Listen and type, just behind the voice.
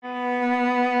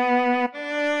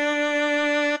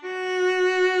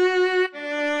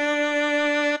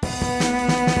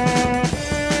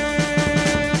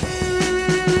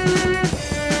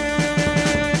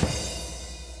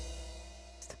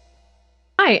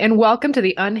Hi, and welcome to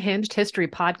the Unhinged History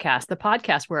Podcast, the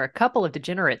podcast where a couple of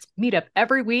degenerates meet up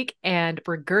every week and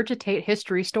regurgitate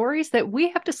history stories that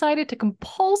we have decided to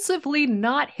compulsively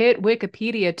not hit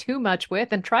Wikipedia too much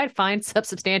with and try to find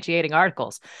substantiating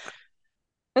articles.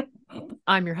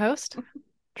 I'm your host,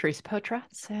 Theresa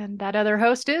Potratz, and that other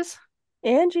host is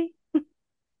Angie.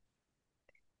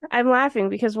 I'm laughing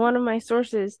because one of my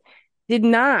sources did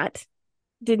not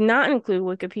include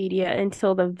Wikipedia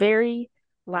until the very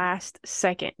last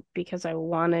second because I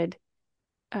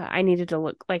needed to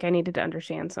look like I needed to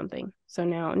understand something. So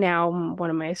now one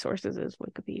of my sources is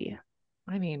Wikipedia.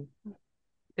 I mean,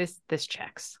 this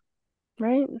checks.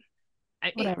 Right?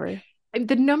 I mean, Whatever.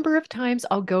 the number of times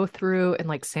I'll go through and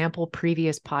like sample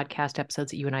previous podcast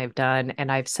episodes that you and I have done,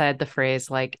 and I've said the phrase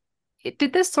like,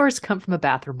 did this source come from a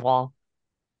bathroom wall?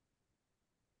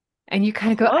 And you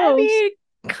kind of go, I Close. mean,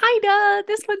 kinda.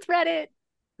 This one's Reddit.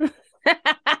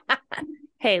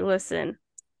 Hey, listen.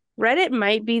 Reddit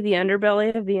might be the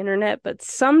underbelly of the internet, but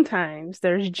sometimes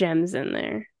there's gems in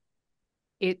there.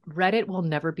 Reddit will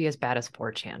never be as bad as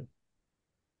 4chan.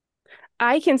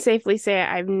 I can safely say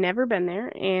I've never been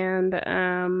there, and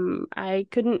I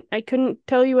couldn't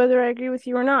tell you whether I agree with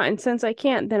you or not. And since I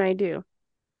can't, then I do.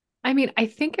 I mean, I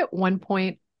think at one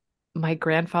point my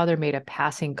grandfather made a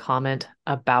passing comment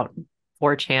about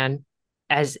 4chan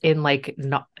as in like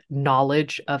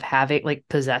knowledge of having like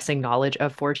possessing knowledge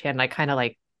of 4chan. And I kind of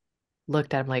like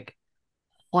looked at him like,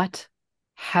 what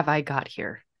have I got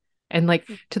here? And like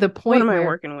to the What point am I where,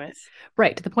 working with?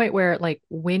 right, to the point where like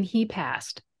when he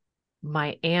passed,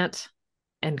 my aunt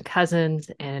and cousins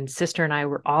and sister and I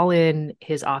were all in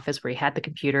his office where he had the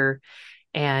computer,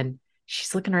 and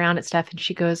she's looking around at stuff and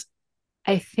she goes,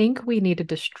 I think we need to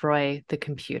destroy the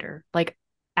computer. Like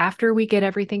after we get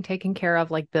everything taken care of,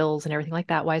 like bills and everything like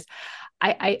that wise,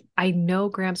 I know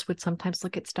Gramps would sometimes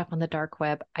look at stuff on the dark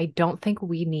web. I don't think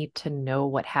we need to know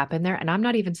what happened there. And I'm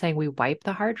not even saying we wipe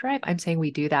the hard drive. I'm saying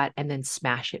we do that and then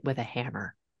smash it with a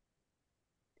hammer.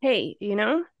 Hey,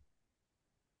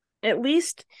 at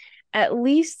least at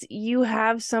least you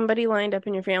have somebody lined up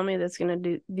in your family that's gonna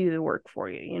do the work for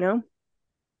you.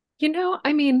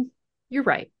 I mean, you're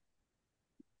right.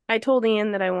 I told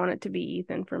Ian that I want it to be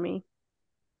Ethan for me,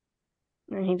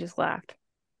 and he just laughed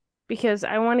because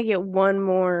I want to get one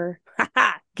more.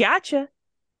 Haha, gotcha.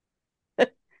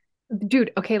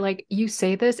 Dude, okay, like you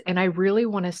say this, and I really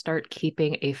want to start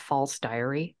keeping a false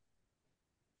diary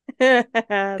that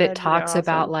That'd be talks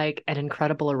about awesome. like an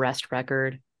incredible arrest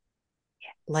record.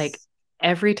 Like Yes.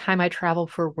 every time I travel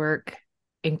for work,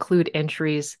 include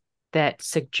entries that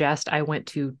suggest I went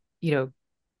to,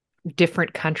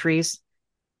 different countries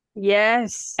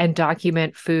Yes. and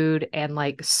document food and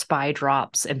like spy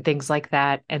drops and things like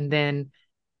that. And then,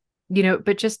 but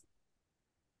Be just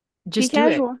do it.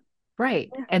 casual. Right.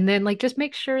 Yeah. And then like just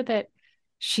make sure that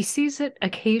she sees it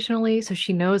occasionally so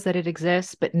she knows that it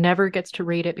exists, but never gets to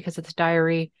read it because it's a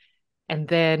diary. And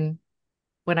then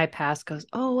when I pass, goes,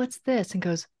 oh, what's this? And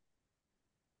goes,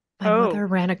 my Oh, mother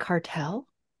ran a cartel.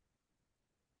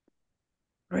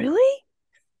 really?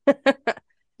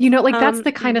 Like that's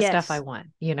the kind of stuff I Yes.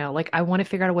 want, like I want to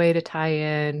figure out a way to tie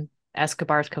in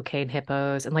Escobar's cocaine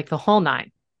hippos and like the whole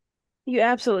nine. You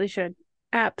absolutely should.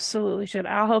 Absolutely should.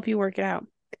 I'll help you work it out.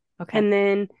 Okay. And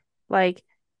then, like,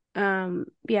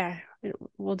 yeah,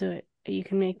 we'll do it. You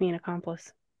can make me an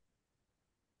accomplice.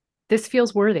 This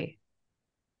feels worthy.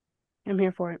 I'm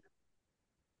here for it.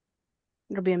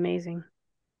 It'll be amazing.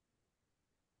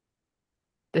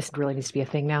 This really needs to be a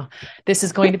thing now. This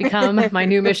is going to become my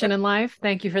new mission in life.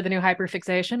 Thank you for the new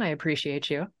hyperfixation. I appreciate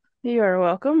you. You are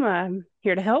welcome. I'm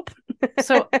here to help.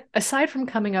 So, aside from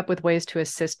coming up with ways to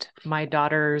assist my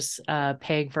daughter's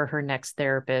paying for her next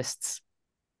therapist's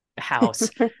house,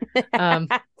 um,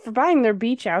 For buying their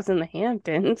beach house in the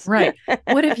Hamptons. right.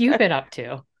 What have you been up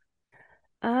to?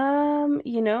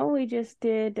 We just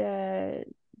did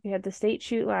we had the state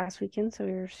shoot last weekend, so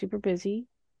we were super busy.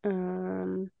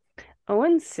 Um,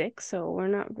 Owen's sick, so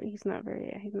he's not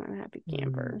a happy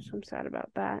camper, Mm, so I'm sad about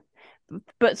that.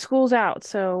 But school's out,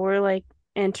 so we're like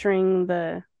entering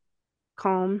the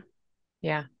calm.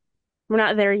 yeah, We're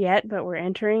not there yet, but we're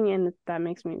entering, and that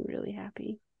makes me really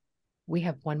happy. we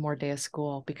have one more day of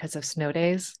school because of snow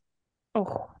days.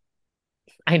 Oh,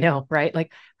 I know, right?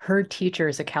 Like her teacher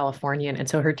is a Californian. And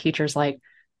so her teacher's like,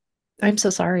 I'm so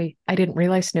sorry. I didn't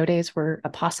realize snow days were a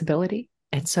possibility.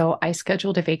 And so I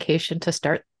scheduled a vacation to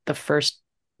start the first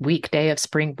weekday of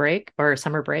spring break or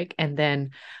summer break. And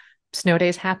then snow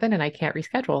days happen and I can't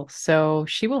reschedule. So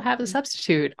she will have a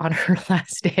substitute on her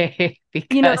last day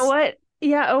you know because, what?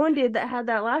 Yeah, Owen did that had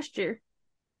that last year,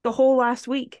 the whole last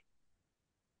week.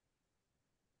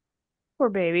 Poor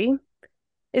baby.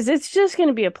 Is it's just going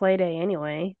to be a play day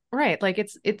anyway. Right. Like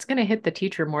it's gonna hit the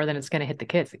teacher more than it's gonna hit the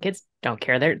kids. The kids don't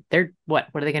care. They're what?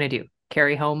 What are they gonna do?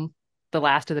 Carry home the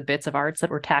last of the bits of arts that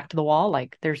were tacked to the wall?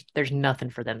 Like there's nothing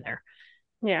for them there.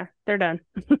 Yeah, they're done.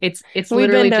 It's We've been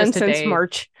literally done just a since day.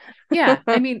 March. Yeah.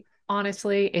 I mean,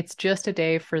 honestly, it's just a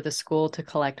day for the school to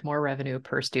collect more revenue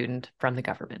per student from the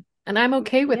government. And I'm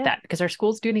okay with Yeah. that because our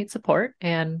schools do need support.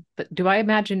 And but do I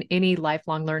imagine any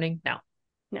lifelong learning? No.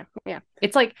 No. Yeah.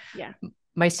 It's like Yeah.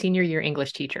 my senior year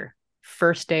English teacher,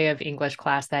 first day of English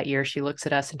class that year, she looks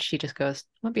at us and she just goes,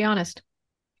 I'll be honest,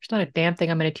 there's not a damn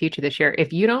thing I'm going to teach you this year.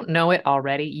 If you don't know it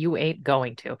already, you ain't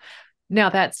going to. Now,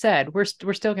 that said, we're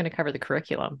still going to cover the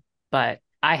curriculum, but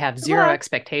I have zero Well,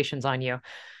 expectations on you.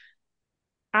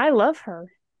 I love her.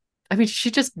 I mean, she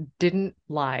just didn't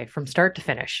lie from start to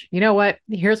finish. You know what?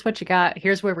 Here's what you got.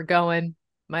 Here's where we're going.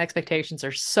 My expectations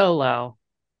are so low.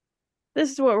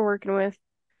 This is what we're working with.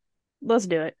 Let's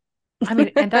do I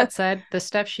mean, and it. that said, the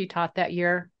stuff she taught that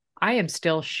year, I am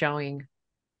still showing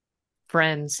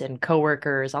friends and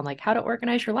coworkers on like how to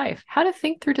organize your life, how to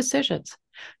think through decisions,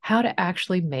 how to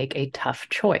actually make a tough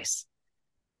choice.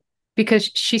 Because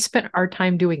she spent our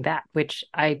time doing that, which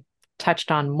I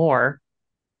touched on more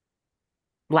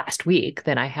last week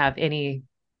than I have any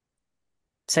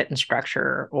sentence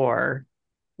structure or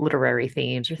literary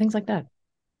themes or things like that.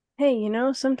 Hey,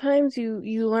 sometimes you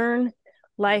learn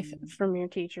life from your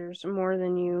teachers more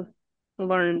than you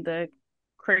learn the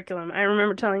curriculum. I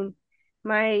remember telling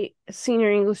my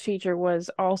senior English teacher was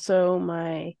also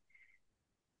my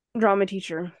drama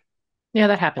teacher Yeah,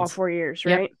 that all happens. 4 years,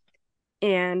 Yep. right?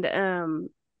 And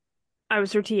I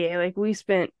was her TA. Like we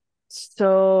spent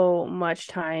so much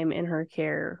time in her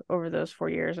care over those 4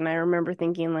 years. And I remember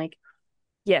thinking like,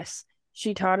 yes,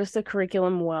 she taught us the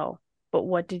curriculum well, but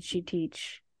what did she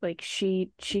teach? Like she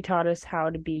taught us how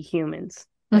to be humans,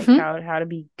 like Mm-hmm. how to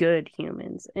be good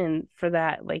humans. And for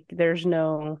that, like there's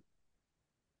not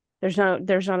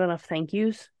enough thank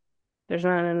yous. There's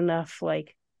not enough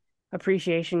like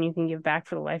appreciation you can give back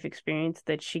for the life experience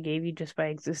that she gave you just by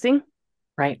existing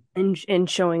Right. and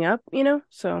showing up.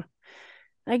 So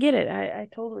I get it. I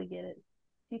totally get it.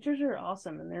 Teachers are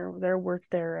awesome and they're worth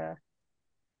their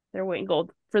weight in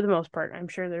gold for the most part. I'm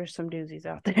sure there's some doozies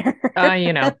out there.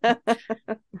 You know,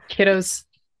 kiddo's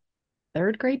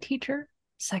third grade teacher,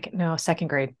 second, no, second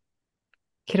grade,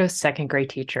 kiddo's second grade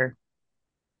teacher.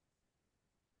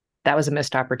 That was a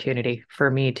missed opportunity for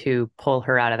me to pull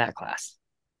her out of that class.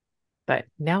 But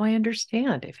now I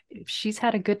understand if she's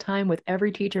had a good time with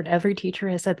every teacher and every teacher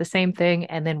has said the same thing,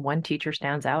 and then one teacher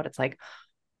stands out, it's like,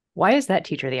 why is that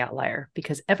teacher the outlier?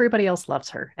 Because everybody else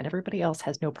loves her and everybody else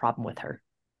has no problem with her.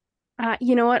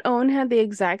 You know what? Owen had the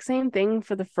exact same thing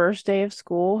for the first day of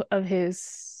school of his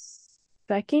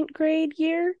second grade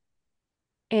year.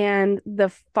 And the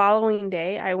following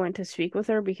day, I went to speak with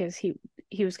her because he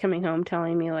was coming home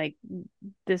telling me like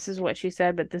this is what she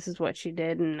said, but this is what she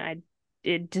did, and I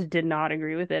it just did not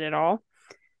agree with it at all.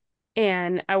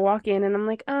 And I walk in and I'm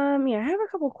like, yeah, I have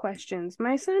a couple questions.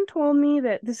 My son told me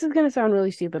that this is gonna sound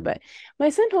really stupid, but my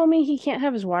son told me he can't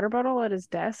have his water bottle at his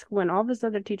desk when all of his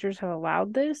other teachers have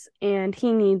allowed this, and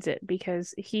he needs it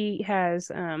because he has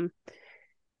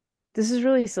this is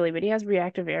really silly, but he has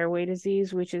reactive airway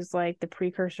disease, which is like the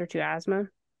precursor to asthma.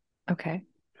 Okay.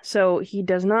 So he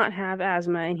does not have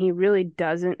asthma and he really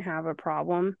doesn't have a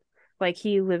problem. Like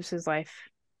he lives his life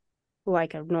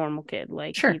like a normal kid.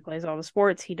 Like he Sure. plays all the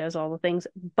sports, he does all the things,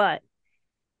 but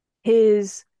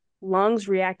his lungs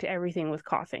react to everything with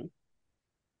coughing.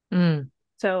 Mm,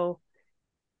 So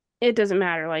it doesn't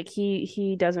matter. Like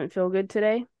he doesn't feel good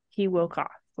today, he will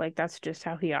cough. Like that's just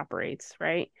how he operates,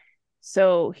 right?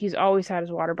 So he's always had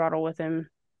his water bottle with him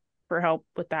for help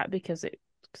with that because it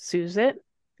soothes it.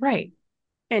 right.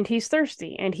 And he's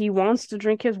thirsty and he wants to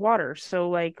drink his water. So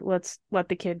like let's let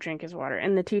the kid drink his water.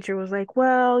 And the teacher was like,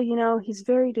 well, he's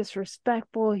very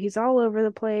disrespectful. He's all over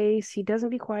the place. He doesn't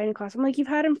be quiet in class. I'm like, you've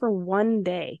had him for one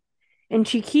day. And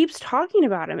she keeps talking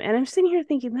about him. And I'm sitting here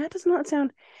thinking, that does not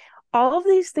sound all of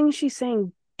these things she's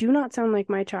saying do not sound like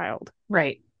my child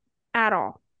Right. at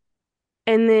all.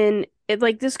 And then it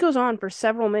like this goes on for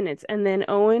several minutes. And then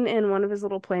Owen and one of his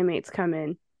little playmates come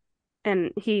in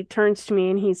and he turns to me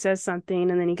and he says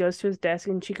something and then he goes to his desk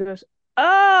and she goes,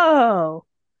 oh,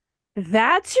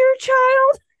 that's your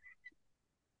child.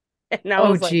 And I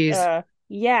Oh, was like, geez.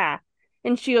 yeah.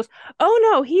 And she goes, oh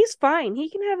no, he's fine, he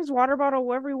can have his water bottle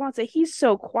wherever he wants it. He's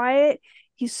so quiet,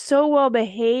 he's so well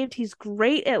behaved, he's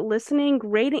great at listening,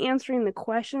 great at answering the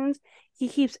questions, he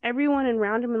keeps everyone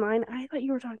around him in line. I thought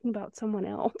you were talking about someone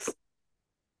else.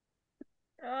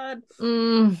 God.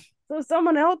 Mm, So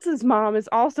someone else's mom is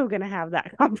also going to have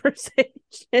that conversation.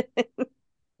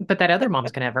 but that other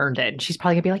mom's going to have earned it. And she's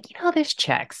probably going to be like, this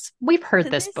checks. We've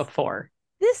heard this This before.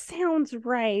 this sounds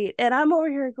right. And I'm over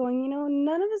here going,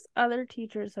 none of his other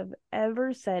teachers have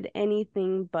ever said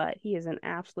anything but he is an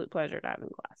absolute pleasure to have in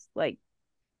class. Like,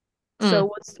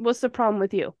 so what's the problem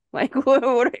with you? Like, Yeah,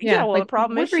 well, like, the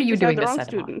problem what is are she you just had doing the to wrong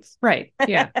set him off? students. Right.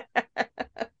 Yeah.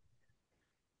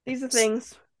 These are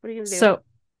things. What are you gonna do? So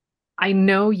I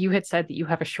know you had said that you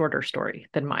have a shorter story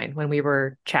than mine when we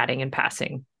were chatting and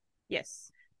passing.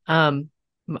 Yes.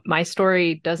 My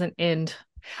story doesn't end.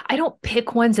 I don't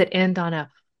pick ones that end on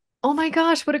a, oh my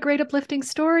gosh, what a great uplifting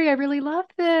story. I really love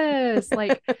this.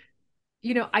 Like,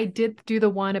 I did do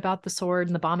the one about the sword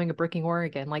and the bombing of Bricking,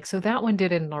 Oregon. Like, so that one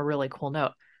did end on a really cool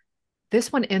note.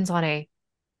 This one ends on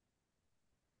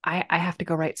I have to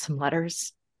go write some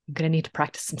letters. I'm going to need to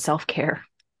practice some self-care.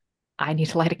 I need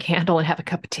to light a candle and have a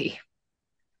cup of tea.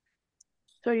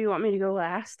 So you want me to go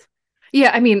last? Yeah,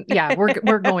 I mean, yeah,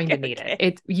 we're going to need Okay.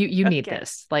 it. You need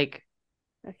this. Like,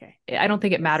 Okay. I don't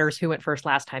think it matters who went first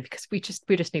last time, because we just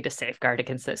need to safeguard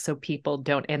against this so people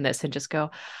don't end this and just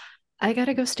go, I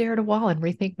gotta go stare at a wall and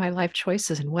rethink my life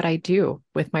choices and what I do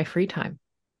with my free time.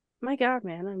 My God,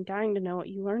 man, I'm dying to know what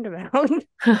you learned about.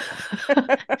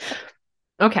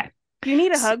 Okay. Do you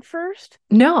need a hug first?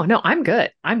 No, I'm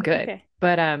good. I'm good. Okay.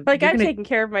 But Like, you're I've gonna taken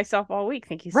care of myself all week.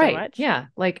 Thank you so right. much. Yeah.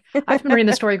 Like, I've been reading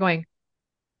the story going,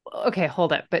 okay,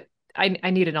 hold up, but I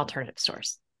need an alternative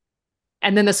source.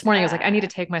 And then this morning I was like, I need to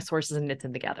take my sources and knit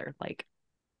them together. Like,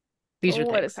 these are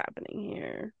what is things. happening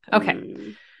here?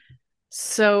 Okay.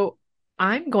 So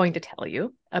I'm going to tell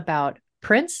you about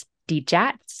Prince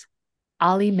Dejatch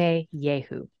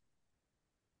Alemayehu.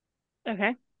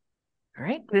 Okay. All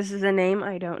right. This is a name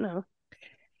I don't know.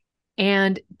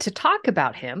 And to talk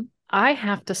about him, I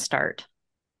have to start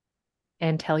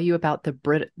and tell you about the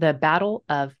Battle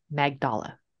of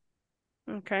Magdala.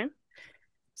 Okay.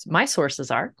 So my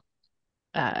sources are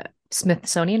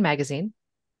Smithsonian Magazine.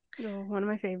 Oh, one of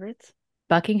my favorites.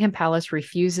 Buckingham Palace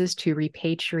refuses to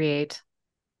repatriate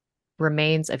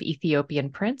remains of Ethiopian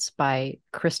prince by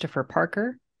Christopher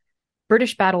Parker.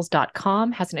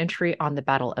 BritishBattles.com has an entry on the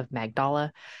Battle of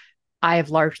Magdala. I have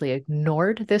largely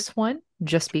ignored this one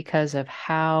just because of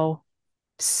how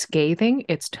scathing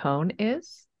its tone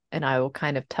is, and I will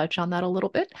kind of touch on that a little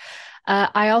bit.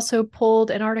 I also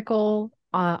pulled an article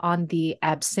on the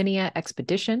Abyssinia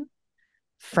expedition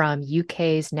from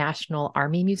UK's National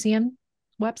Army Museum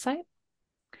website.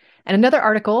 And another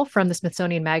article from the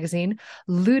Smithsonian Magazine,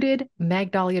 Looted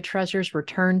Magdalia Treasures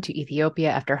Returned to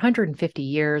Ethiopia After 150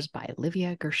 Years by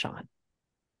Olivia Gershon.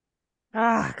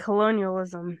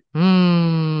 Colonialism.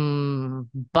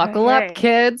 Buckle up, Okay.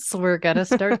 kids. We're going to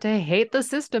start to hate the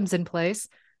systems in place.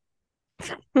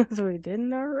 As we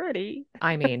didn't already.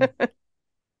 I mean,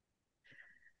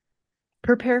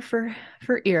 prepare for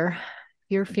ear.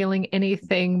 If you're feeling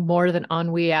anything more than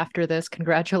ennui after this,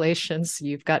 congratulations.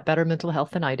 You've got better mental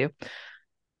health than I do.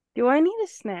 Do I need a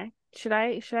snack? Should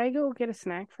I go get a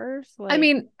snack first? I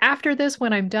mean, after this,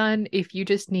 when I'm done, if you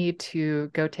just need to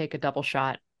go take a double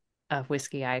shot of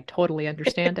whiskey, I totally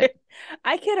understand it.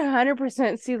 I can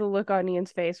 100% see the look on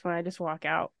Ian's face when I just walk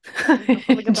out. Look at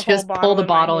the Just whole pull the in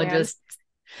my bottle and hand. just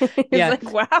It's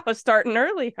like, wow, starting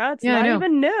early, huh? It's not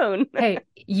even noon. Hey,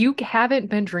 you haven't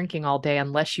been drinking all day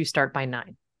unless you start by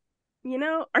 9.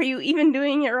 Are you even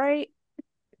doing it right?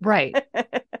 Right.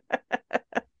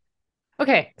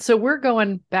 Okay, so we're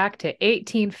going back to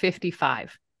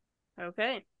 1855.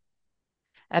 Okay.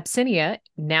 Abyssinia,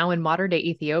 now in modern-day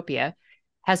Ethiopia,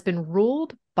 has been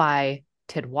ruled by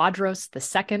Tewodros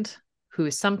II, who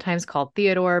is sometimes called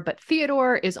Theodore, but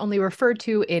Theodore is only referred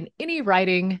to in any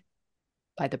writing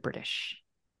by the British.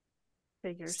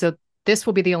 Figures. So this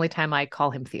will be the only time I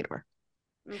call him Theodore.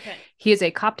 Okay. He is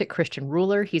a Coptic Christian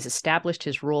ruler. He's established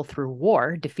his rule through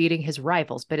war, defeating his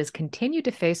rivals, but has continued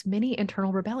to face many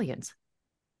internal rebellions.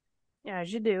 Yeah,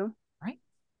 as you do. Right.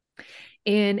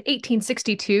 In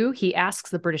 1862, he asks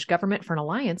the British government for an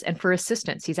alliance and for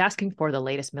assistance. He's asking for the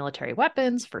latest military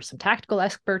weapons, for some tactical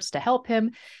experts to help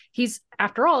him. He's,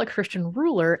 after all, a Christian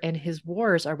ruler, and his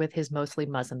wars are with his mostly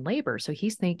Muslim neighbor. So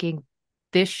he's thinking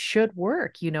this should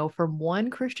work, from one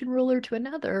Christian ruler to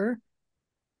another.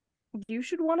 You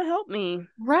should want to help me.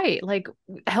 Right. Like,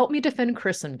 help me defend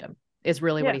Christendom is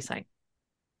really what he's saying.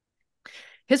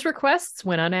 His requests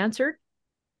went unanswered.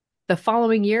 The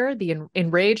following year,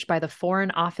 enraged by the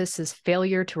Foreign Office's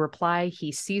failure to reply,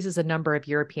 he seizes a number of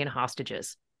European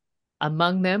hostages.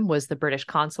 Among them was the British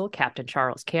consul, Captain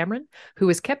Charles Cameron, who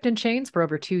was kept in chains for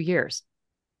over 2 years.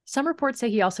 Some reports say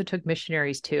he also took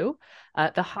missionaries too.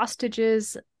 The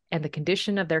hostages and the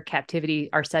condition of their captivity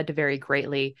are said to vary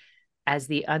greatly, as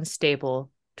the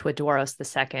unstable Tewodros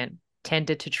II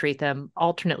tended to treat them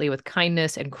alternately with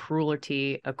kindness and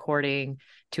cruelty according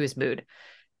to his mood.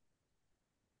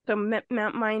 So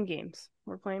mind games.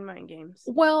 We're playing mind games.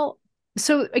 Well,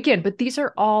 so again, but these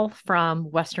are all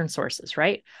from Western sources,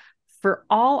 right? For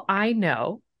all I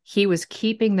know, he was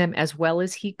keeping them as well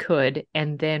as he could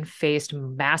and then faced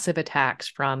massive attacks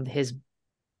from his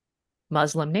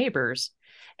Muslim neighbors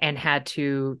and had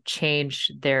to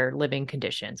change their living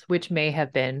conditions, which may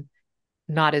have been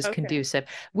not as Okay. conducive.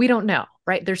 We don't know,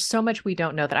 right? There's so much we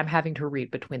don't know that I'm having to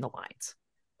read between the lines.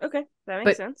 Okay. That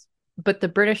makes But sense. but the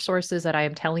British sources that I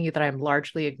am telling you that I'm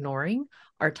largely ignoring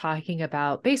are talking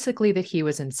about basically that he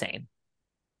was insane.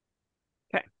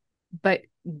 Okay. But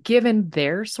given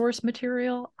their source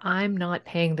material, I'm not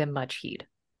paying them much heed.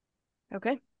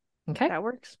 Okay. Okay. That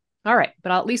works. All right.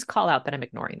 But I'll at least call out that I'm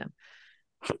ignoring them.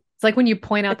 It's like when you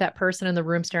point out that person in the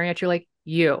room staring at you, like,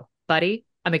 you, buddy,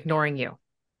 I'm ignoring you.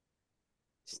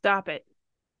 Stop it.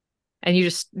 And you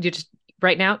just,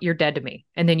 right now, you're dead to me.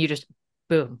 And then you just,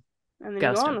 boom, And then you go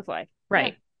ghost on them. with life.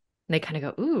 Right. And they kind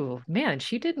of go, ooh, man,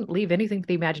 she didn't leave anything to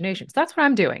the imagination. So that's what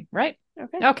I'm doing. Right. Yeah.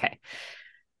 Okay. Okay.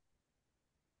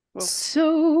 Well,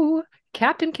 So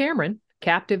Captain Cameron,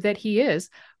 captive that he is,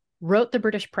 wrote the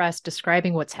British press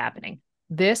describing what's happening.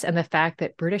 This and the fact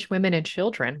that British women and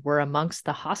children were amongst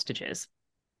the hostages.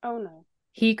 oh no.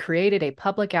 He created a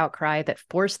public outcry that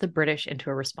forced the British into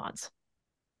a response.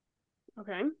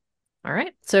 Okay. All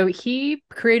right. So he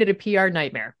created a PR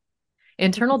nightmare.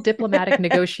 Internal diplomatic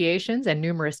negotiations and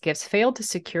numerous gifts failed to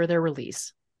secure their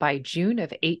release. By June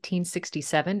of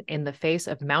 1867, in the face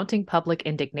of mounting public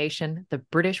indignation, the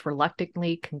British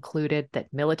reluctantly concluded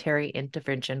that military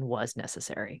intervention was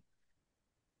necessary.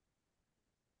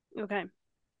 Okay.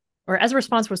 Or as a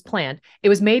response was planned, it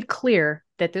was made clear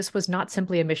that this was not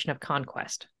simply a mission of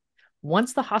conquest.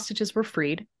 Once the hostages were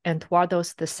freed and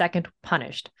Tewodros II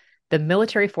punished, the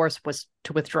military force was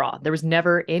to withdraw. There was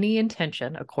never any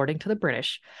intention, according to the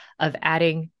British, of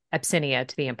adding Abyssinia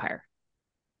to the empire.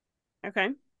 Okay.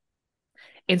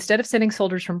 Instead of sending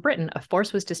soldiers from Britain, a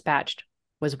force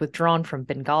was withdrawn from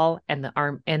Bengal and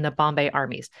the Bombay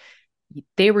armies.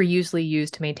 They were usually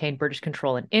used to maintain British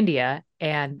control in India,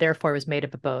 and therefore was made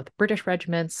up of both British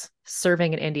regiments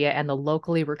serving in India and the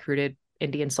locally recruited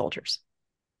Indian soldiers.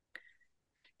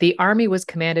 The army was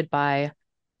commanded by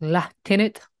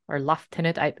Lieutenant or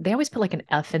Lieutenant. They always put like an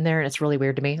F in there, and it's really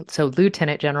weird to me. So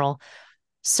Lieutenant General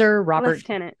Sir Robert.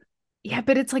 Lieutenant. Yeah,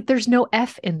 but it's like there's no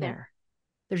F in Yeah. there.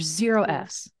 There's zero Yeah.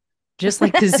 Fs, just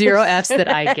like the zero Fs that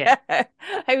I get.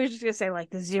 I was just gonna say like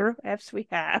the zero Fs we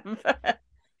have.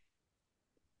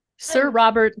 Sir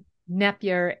Robert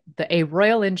Napier, a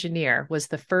royal engineer, was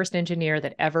the first engineer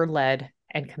that ever led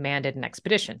and commanded an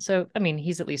expedition. So, I mean,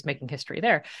 he's at least making history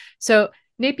there. So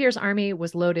Napier's army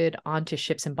was loaded onto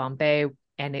ships in Bombay,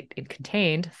 and it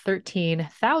contained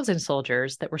 13,000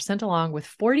 soldiers that were sent along with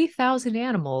 40,000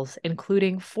 animals,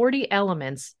 including 40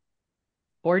 elephants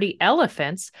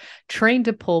trained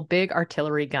to pull big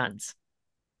artillery guns.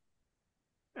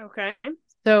 Okay.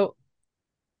 So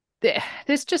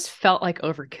this just felt like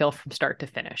overkill from start to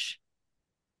finish.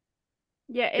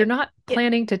 Yeah. You're not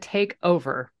planning to take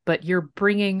over, but you're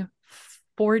bringing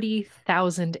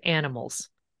 40,000 animals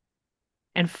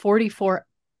and 44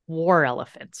 war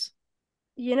elephants.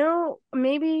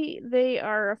 Maybe they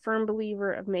are a firm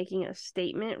believer of making a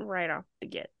statement right off the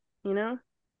get,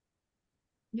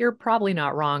 You're probably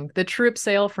not wrong. The troops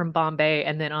sailed from Bombay,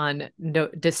 and then on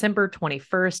December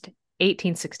 21st,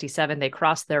 1867, they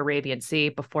crossed the Arabian Sea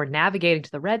before navigating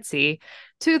to the Red Sea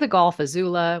to the Gulf of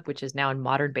Zula, which is now in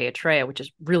modern Bay of Trea, which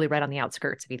is really right on the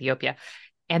outskirts of Ethiopia.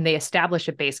 And they established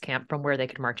a base camp from where they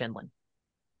could march inland.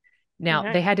 Now,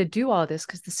 Okay. they had to do all of this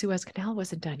because the Suez Canal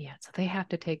wasn't done yet. So they have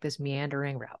to take this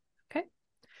meandering route. Okay.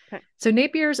 So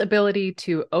Napier's ability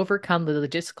to overcome the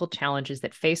logistical challenges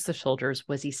that faced the soldiers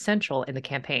was essential in the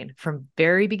campaign. From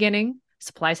very beginning,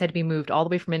 supplies had to be moved all the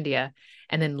way from India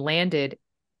and then landed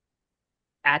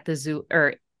at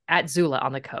Zula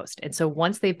on the coast. And so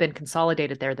once they've been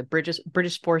consolidated there, the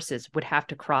British forces would have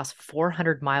to cross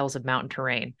 400 miles of mountain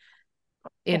terrain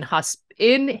in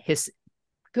his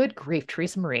good grief,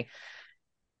 Theresa Marie.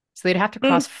 So they'd have to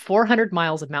cross 400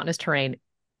 miles of mountainous terrain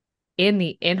in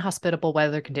the inhospitable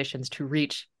weather conditions to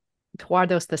reach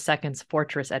Tewodros II's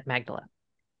fortress at Magdala.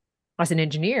 As an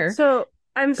engineer, So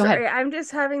I'm sorry, ahead. I'm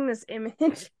just having this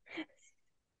image.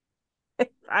 If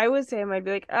I was him, I'd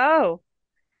be like, oh,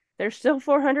 they're still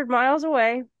 400 miles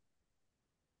away.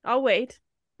 I'll wait.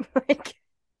 Like,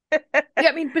 Yeah,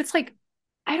 I mean, but it's like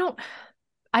I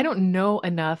don't know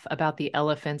enough about the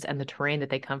elephants and the terrain that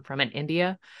they come from in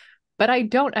India, but I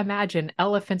don't imagine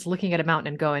elephants looking at a mountain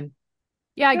and going,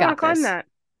 "Yeah, I I want to got climb this." that.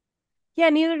 Yeah,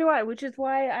 neither do I, which is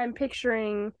why I'm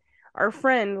picturing our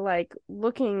friend like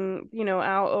looking,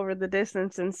 out over the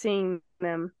distance and seeing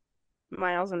them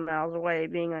miles and miles away,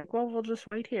 being like, well, we'll just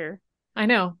wait here. I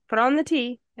know. Put on the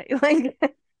tea. Like,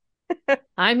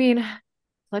 I mean,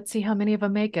 let's see how many of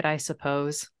them make it, I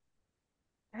suppose.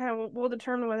 we'll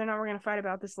determine whether or not we're going to fight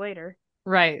about this later.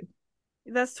 Right.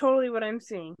 That's totally what I'm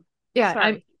seeing. Yeah,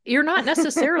 Sorry. you're not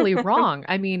necessarily wrong.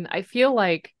 I mean, I feel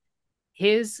like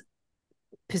his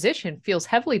position feels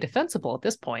heavily defensible at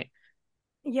this point.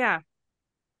 Yeah,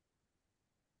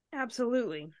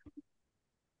 absolutely.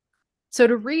 So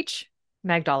to reach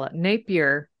Magdala,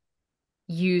 Napier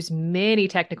used many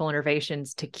technical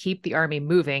innovations to keep the army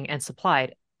moving and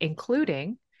supplied,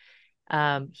 including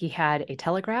he had a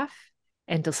telegraph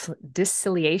and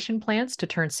distillation plants to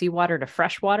turn seawater to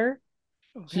fresh water.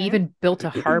 He Okay. even built a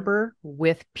harbor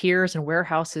with piers and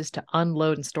warehouses to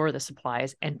unload and store the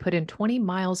supplies and put in 20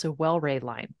 miles of railway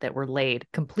line that were laid,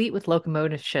 complete with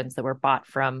locomotives that were bought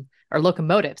from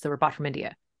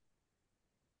India.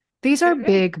 These are Okay.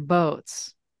 big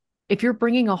boats. If you're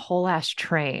bringing a whole ass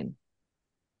train,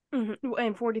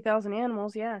 And 40,000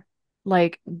 animals, yeah.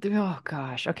 like, oh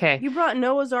gosh, okay. You brought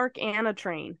Noah's Ark and a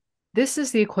train. This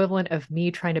is the equivalent of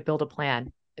me trying to build a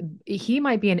plan. He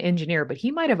might be an engineer, but he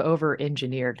might have over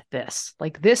engineered this.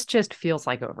 Like, this just feels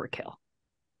like overkill.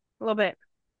 A little bit.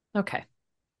 Okay.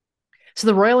 So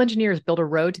the Royal Engineers built a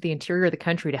road to the interior of the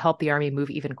country to help the army move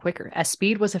even quicker. As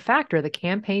speed was a factor, the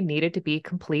campaign needed to be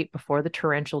complete before the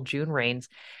torrential June rains,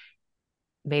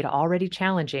 made already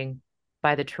challenging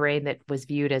by the terrain that was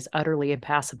viewed as utterly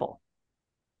impassable.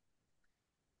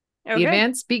 The Okay.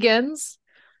 advance begins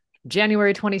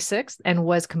January 26th and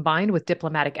was combined with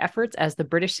diplomatic efforts as the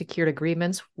British secured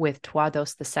agreements with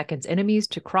Tewodros II's enemies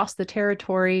to cross the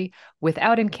territory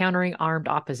without encountering armed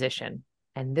opposition.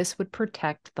 And this would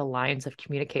protect the lines of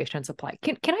communication and supply.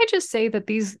 Can I just say that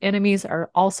these enemies are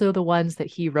also the ones that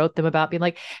he wrote them about, being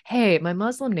like, hey, my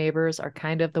Muslim neighbors are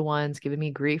kind of the ones giving me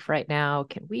grief right now.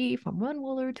 Can we, from one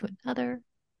ruler to another,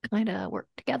 kind of work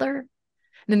together? And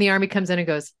then the army comes in and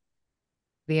goes,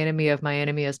 the enemy of my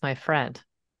enemy is my friend.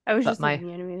 I was But just my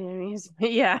thinking the enemies.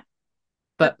 Yeah.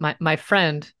 my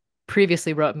friend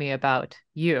previously wrote me about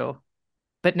you,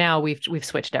 but now we've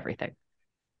switched everything.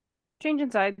 Changing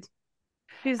sides.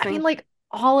 Do the I mean, thing. like,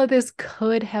 all of this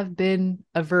could have been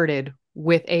averted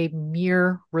with a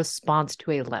mere response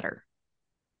to a letter.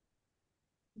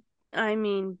 I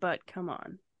mean, but come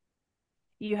on.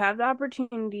 You have the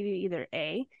opportunity to either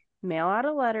A, mail out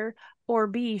a letter, or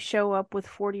B, show up with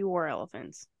 40 war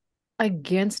elephants.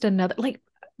 Against another, like,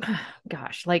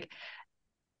 gosh, like,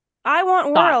 I want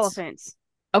war thoughts. elephants.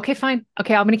 Okay, fine.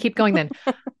 Okay, I'm gonna keep going then.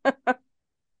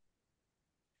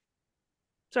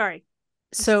 Sorry.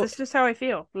 So, That's just how I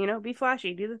feel. Be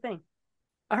flashy, do the thing.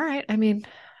 all right, I mean,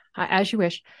 as you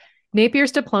wish.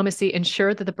 Napier's diplomacy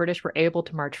ensured that the British were able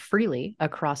to march freely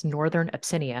across northern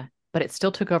Abyssinia, but it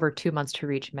still took over 2 months to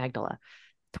reach Magdala.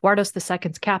 Tewodros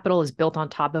II's capital is built on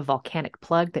top of a volcanic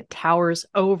plug that towers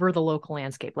over the local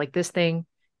landscape. Like, this thing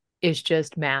is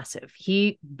just massive.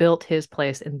 He built his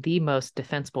place in the most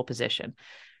defensible position.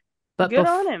 But Good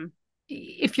on him.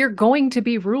 if you're going to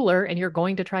be ruler and you're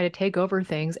going to try to take over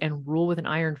things and rule with an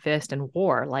iron fist and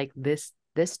war, like this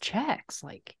checks.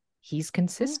 Like, he's Yeah.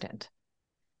 consistent.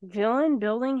 Villain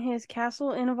building his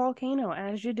castle in a volcano,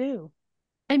 as you do.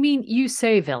 I mean, you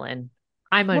say villain.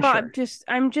 I'm Well, I'm unsure. just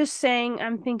I'm just saying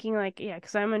I'm thinking like, yeah,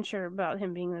 because I'm unsure about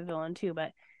him being the villain too,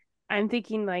 but I'm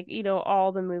thinking like,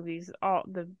 all the movies, all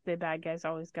the bad guys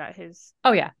always got his.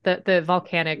 Oh yeah, the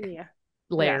volcanic Yeah. Yeah.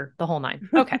 layer, the whole nine.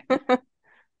 Okay.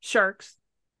 Sharks.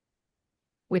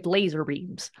 With laser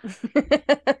beams.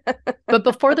 But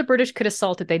before the British could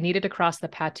assault it, they needed to cross the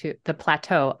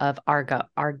plateau of Argo.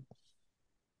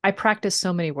 I practiced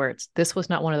so many words. This was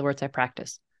not one of the words I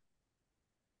practiced.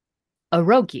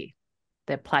 Orogi,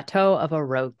 the plateau of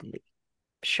Orogi.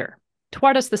 Sure.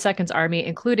 Tewodros II's army,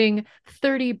 including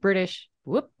 30 British,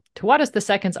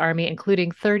 Tewodros II's army,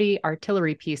 including 30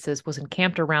 artillery pieces, was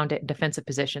encamped around it in defensive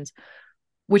positions,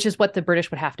 which is what the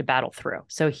British would have to battle through.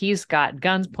 So he's got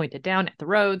guns pointed down at the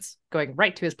roads, going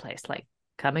right to his place, like,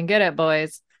 come and get it,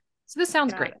 boys. So this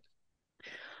sounds Got great. it.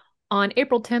 On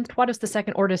April 10th, Tewodros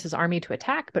II orders his army to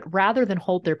attack, but rather than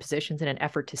hold their positions in an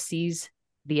effort to seize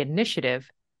the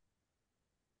initiative,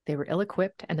 they were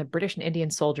ill-equipped, and the British and Indian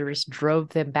soldiers drove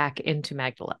them back into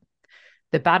Magdala.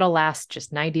 The battle lasts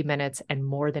just 90 minutes, and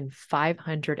more than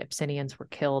 500 Abyssinians were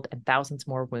killed and thousands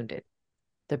more wounded.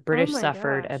 The Oh British my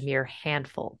suffered a gosh. mere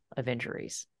handful of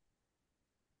injuries.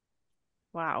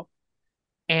 Wow.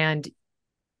 And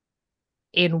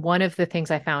in one of the things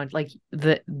I found, like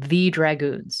the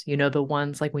dragoons, the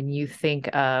ones like when you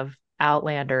think of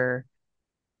Outlander.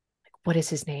 What is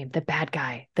his name? The bad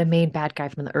guy, the main bad guy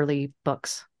from the early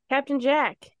books. Captain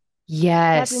Jack. Captain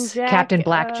Yes, Jack. Captain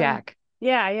Blackjack.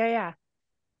 Yeah, yeah, yeah.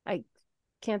 I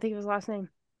can't think of his last name.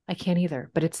 I can't either,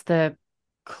 but it's the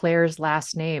Claire's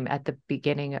last name at the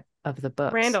beginning of the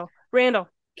books. Randall. Randall.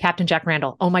 Captain Jack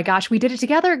Randall. Oh my gosh, we did it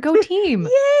together. Go team.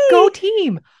 Go Yay!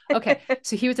 team. Okay.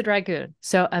 So he was a dragoon.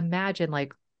 So imagine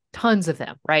like tons of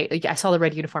them, right? Like, I saw the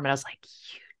red uniform and I was like,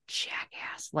 you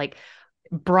jackass. Like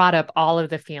brought up all of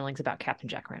the feelings about Captain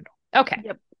Jack Randall. Okay.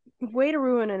 Yep. Way to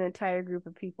ruin an entire group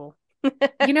of people.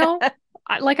 You know,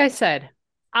 like I said,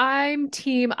 I'm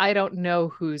team. I don't know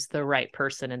who's the right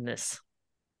person in this.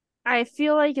 I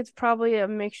feel like it's probably a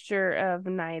mixture of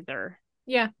neither.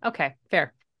 Yeah. Okay.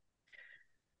 Fair.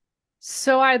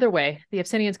 So either way, the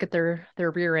Abyssinians get their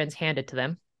rear ends handed to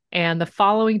them. And the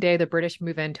following day, the British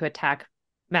move in to attack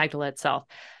Magdala itself.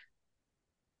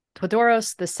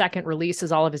 Tewodros II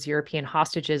releases all of his European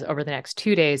hostages over the next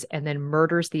 2 days and then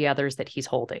murders the others that he's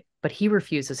holding, but he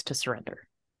refuses to surrender.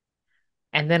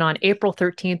 And then on April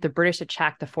 13th, the British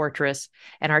attacked the fortress,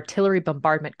 and artillery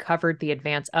bombardment covered the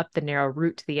advance up the narrow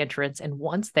route to the entrance. And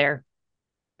once there,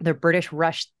 the British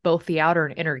rushed both the outer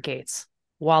and inner gates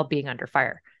while being under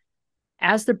fire.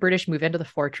 As the British move into the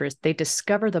fortress, they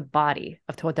discover the body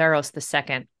of Tewodros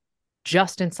II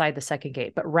just inside the second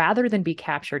gate. But rather than be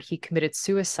captured, he committed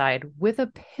suicide with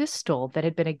a pistol that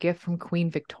had been a gift from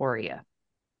Queen Victoria.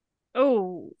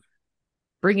 Oh,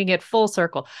 Bringing it full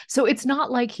circle. So it's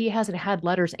not like he hasn't had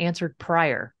letters answered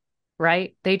prior,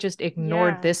 right? They just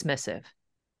ignored yeah. this missive.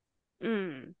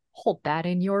 Mm. Hold that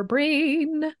in your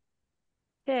brain.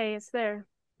 Hey, it's there.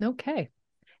 Okay.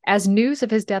 As news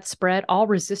of his death spread, all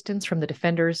resistance from the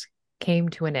defenders came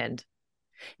to an end.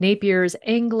 Napier's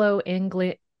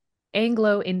Anglo-Indian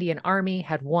army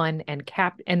had won, and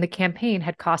the campaign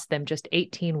had cost them just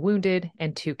 18 wounded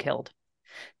and 2 killed.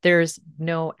 There's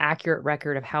no accurate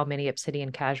record of how many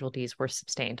Obsidian casualties were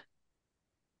sustained.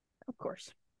 Of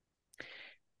course.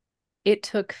 It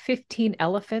took 15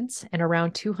 elephants and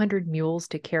around 200 mules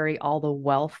to carry all the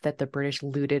wealth that the British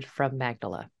looted from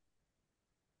Magdala.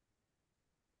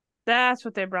 That's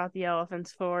what they brought the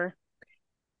elephants for.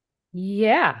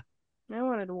 Yeah, I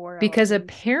wanted war because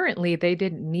elephants. apparently they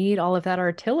didn't need all of that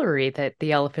artillery that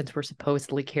the elephants were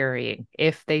supposedly carrying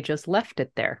if they just left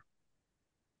it there.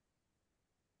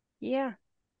 Yeah.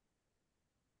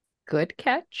 Good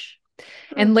catch.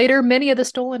 And later, many of the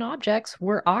stolen objects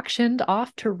were auctioned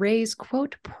off to raise,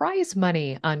 quote, prize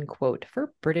money, unquote,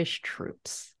 for British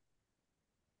troops.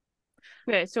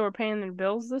 Okay, so we're paying their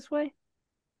bills this way?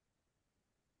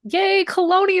 Yay,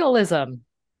 colonialism!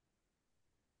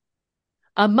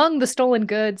 Among the stolen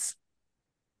goods,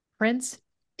 Prince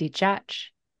Dejatch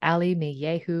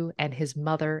Alemayehu and his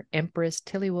mother, Empress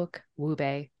Tiliwuk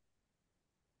Wube.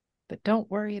 But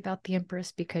don't worry about the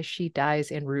Empress because she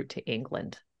dies en route to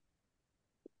England.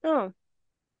 Oh.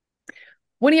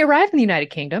 When he arrived in the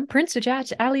United Kingdom, Prince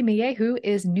Dejatch Alemayehu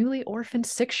is newly orphaned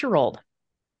 6-year-old.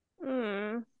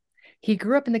 Mm. He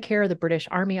grew up in the care of the British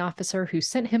Army officer who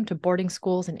sent him to boarding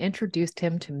schools and introduced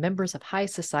him to members of high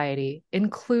society,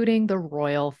 including the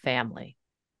royal family.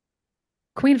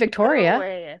 Queen No Victoria.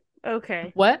 way.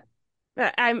 Okay. What?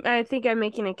 I think I'm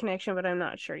making a connection, but I'm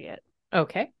not sure yet.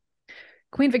 Okay.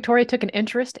 Queen Victoria took an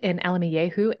interest in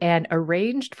Alemayehu and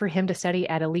arranged for him to study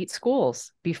at elite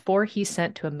schools before he's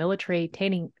sent to a military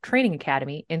training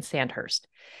academy in Sandhurst.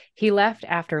 He left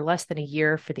after less than a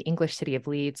year for the English city of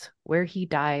Leeds, where he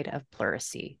died of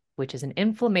pleurisy, which is an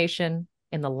inflammation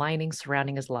in the lining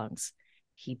surrounding his lungs.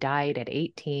 He died at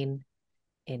 18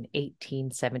 in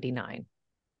 1879.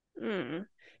 Mm.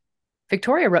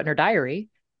 Victoria wrote in her diary,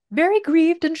 "Very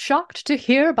grieved and shocked to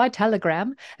hear by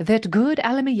telegram that good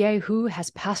Alemayehu has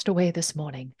passed away this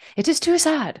morning. It is too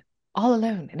sad, all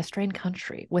alone in a strange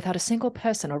country, without a single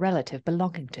person or relative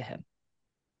belonging to him."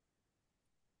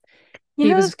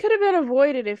 This could have been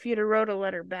avoided if you'd have wrote a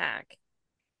letter back.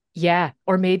 Yeah,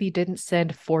 or maybe didn't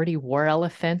send 40 war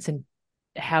elephants and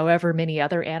however many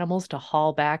other animals to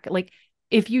haul back. Like,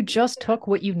 if you just took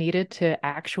what you needed to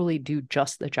actually do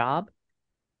just the job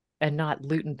and not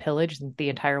loot and pillage the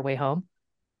entire way home.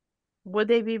 Would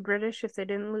they be British if they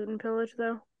didn't loot and pillage,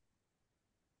 though?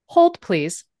 Hold,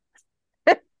 please.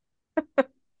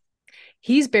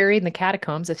 He's buried in the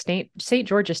catacombs of St.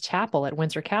 George's Chapel at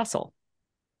Windsor Castle.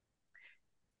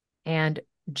 And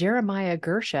Jeremiah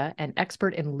Gersha, an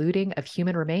expert in looting of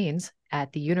human remains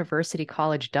at the University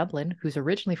College Dublin, who's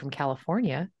originally from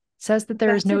California, says that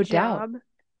there is no doubt.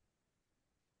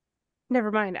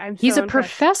 Never mind. He's a impressed.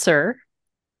 professor.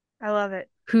 I love it.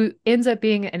 Who ends up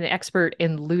being an expert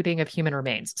in looting of human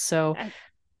remains. So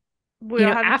We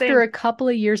all have the After same. a couple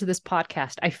of years of this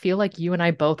podcast, I feel like you and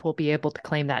I both will be able to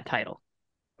claim that title.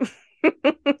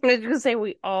 I was gonna say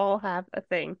we all have a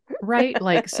thing. Right?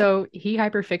 Like, so he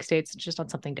hyperfixates just on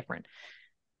something different.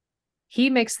 He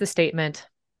makes the statement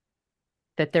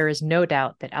that there is no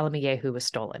doubt that Alemayehu was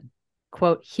stolen.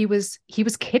 Quote, he was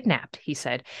kidnapped, he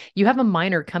said. You have a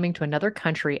minor coming to another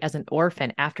country as an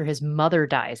orphan after his mother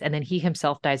dies, and then he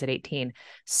himself dies at 18.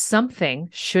 Something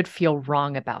should feel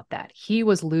wrong about that. He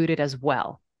was looted as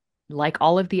well, like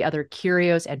all of the other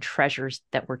curios and treasures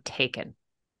that were taken.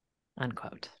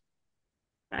 Unquote.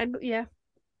 Yeah,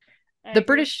 I The agree.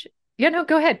 British, yeah, no,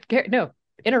 go ahead. No,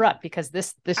 interrupt because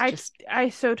this I just I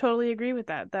so totally agree with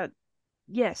that.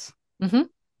 Yes. Mhm.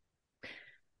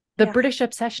 The Yeah. British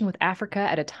obsession with Africa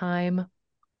at a time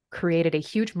created a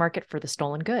huge market for the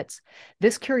stolen goods.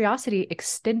 This curiosity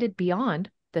extended beyond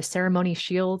the ceremony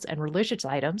shields and religious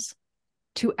items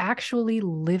to actually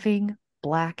living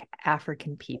Black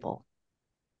African people.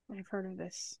 I've heard of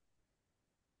this.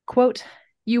 Quote,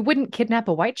 you wouldn't kidnap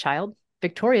a white child.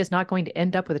 Victoria's not going to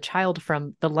end up with a child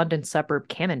from the London suburb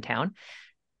Cannon Town.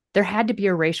 There had to be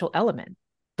a racial element,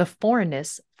 the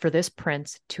foreignness for this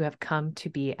prince to have come to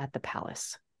be at the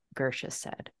palace, Gershas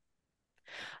said.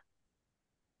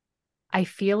 I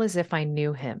feel as if I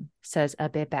knew him, says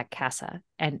Abebek Kassa,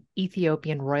 an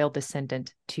Ethiopian royal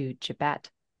descendant to Jabat,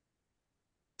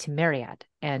 to Marriott,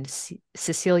 and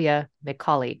Cecilia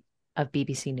Macaulay of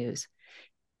BBC News.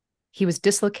 He was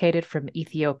dislocated from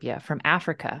Ethiopia, from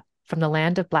Africa, from the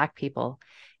land of Black people,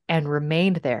 and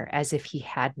remained there as if he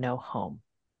had no home.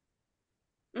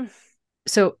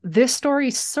 So this story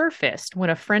surfaced when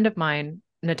a friend of mine,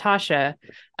 Natasha,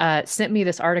 sent me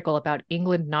this article about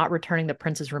England not returning the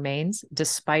prince's remains,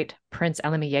 despite Prince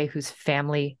Alemayehu's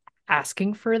family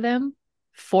asking for them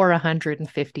for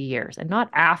 150 years, and not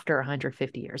after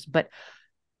 150 years, but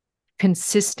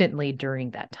consistently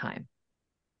during that time.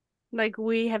 Like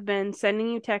we have been sending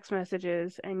you text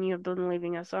messages and you have been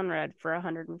leaving us unread for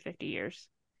 150 years.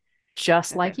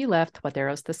 Just Okay. like you left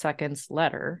Tewodros II's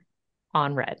letter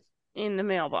on red. In the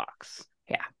mailbox.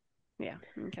 Yeah. Yeah.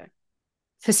 Okay.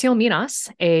 Cecile Minas,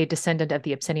 a descendant of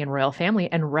the Abyssinian royal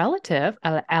family and relative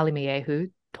of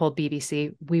Alemayehu, told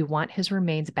BBC, we want his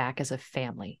remains back as a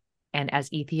family and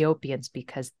as Ethiopians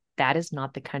because that is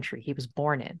not the country he was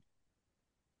born in.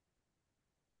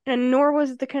 And nor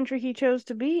was it the country he chose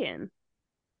to be in.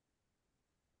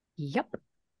 Yep.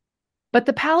 But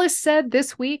the palace said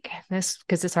this week, because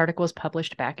this article was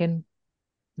published back in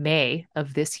May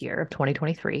of this year, of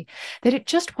 2023, that it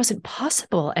just wasn't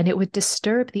possible and it would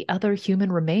disturb the other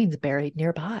human remains buried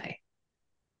nearby.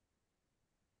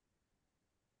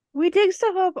 We dig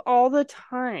stuff up all the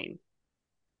time.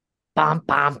 Bum,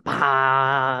 bum,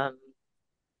 bum.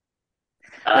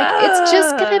 Like, it's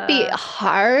just going to be Ugh.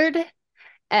 hard.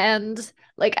 And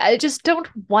like, I just don't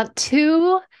want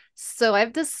to. So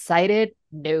I've decided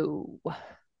no.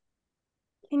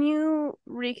 Can you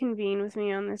reconvene with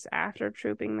me on this after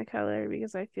trooping the color?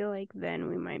 Because I feel like then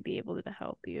we might be able to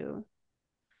help you.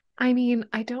 I mean,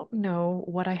 I don't know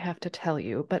what I have to tell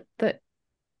you, but the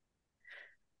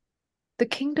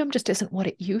kingdom just isn't what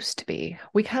it used to be.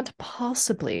 We can't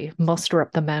possibly muster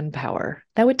up the manpower.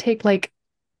 That would take like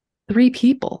 3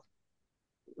 people.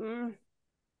 Mm.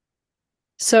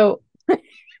 So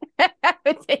That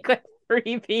would take like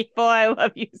 3 people. I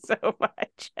love you so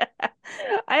much.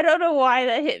 I don't know why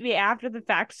that hit me after the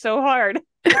fact so hard.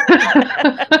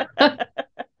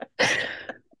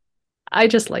 I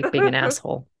just like being an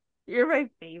asshole. You're my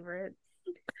favorite.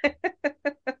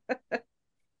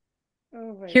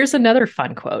 Oh my Here's God. another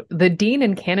fun quote. The Dean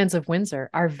and Canons of Windsor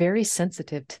are very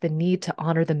sensitive to the need to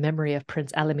honor the memory of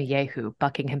Prince Alemayehu,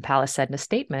 Buckingham Palace said in a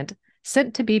statement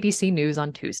sent to BBC News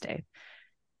on Tuesday.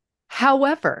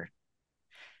 However,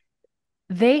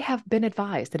 they have been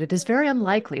advised that it is very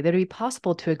unlikely that it would be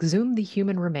possible to exhume the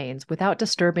human remains without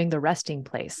disturbing the resting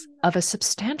place of a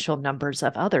substantial numbers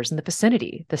of others in the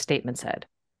vicinity, the statement said.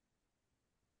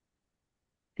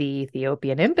 The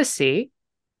Ethiopian embassy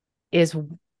is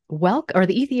or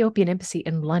the Ethiopian embassy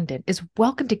in London is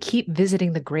welcome to keep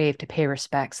visiting the grave to pay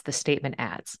respects, the statement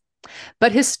adds.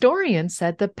 But historians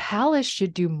said the palace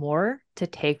should do more to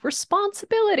take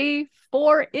responsibility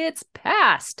for its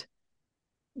past.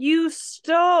 You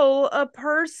stole a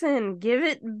person. Give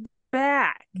it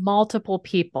back. Multiple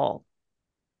people.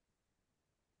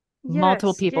 Multiple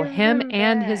Yes, people, give him them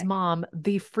and his back. mom,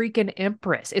 the freaking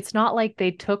empress. It's not like they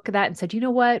took that and said, you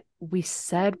know what? We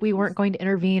said we weren't going to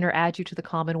intervene or add you to the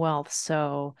Commonwealth.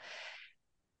 So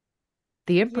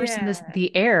the empress and Yeah.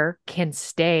 the heir can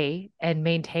stay and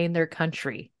maintain their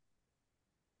country.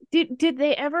 Did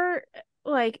they ever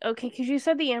like, okay, because you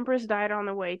said the Empress died on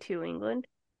the way to England.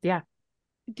 Yeah,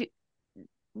 D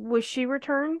Was she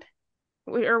returned?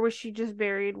 Or was she just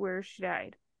buried where she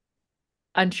died?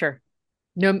 unsure.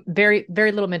 No, very,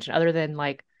 very little mention other than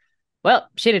like, well,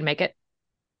 she didn't make it.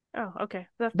 Oh, okay.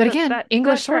 That But that again, that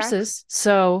English that tracks. sources.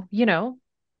 So, Yeah,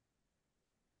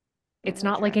 it's that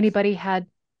not like tracks. anybody had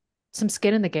some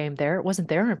skin in the game there. It wasn't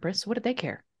their empress. What did they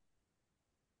care?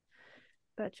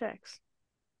 That checks.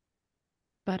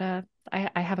 But I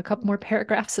have a couple more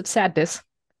paragraphs of sadness.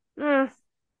 Mm,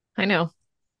 I know.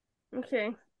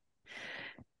 okay.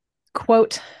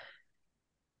 Quote,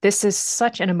 this is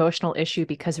such an emotional issue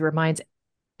because it reminds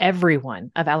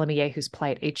everyone of Alemayehu's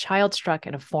plight. A child struck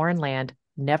in a foreign land,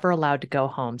 never allowed to go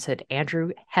home, said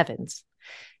Andrew Heavens,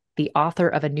 the author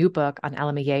of a new book on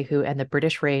Alemayehu and the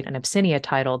British reign in Abyssinia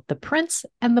titled The Prince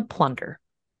and the Plunder.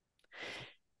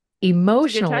 It's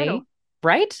a good title. Emotionally,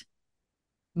 right?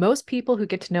 Most people who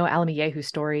get to know Alemayehu's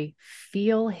story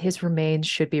feel his remains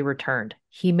should be returned.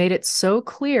 He made it so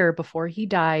clear before he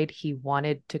died he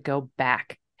wanted to go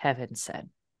back, Heaven said.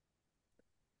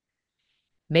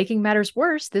 Making matters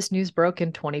worse, this news broke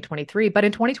in 2023, but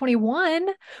in 2021,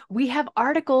 we have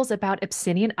articles about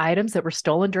Abyssinian items that were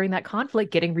stolen during that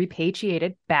conflict getting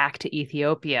repatriated back to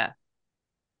Ethiopia.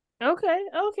 Okay,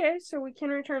 okay. So we can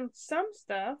return some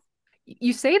stuff.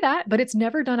 You say that, but it's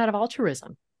never done out of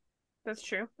altruism. That's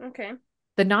true. Okay.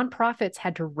 The nonprofits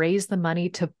had to raise the money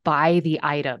to buy the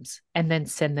items and then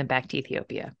send them back to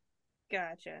Ethiopia.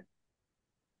 Gotcha.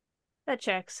 That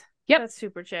checks. Yep. That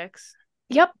super checks.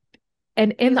 Yep.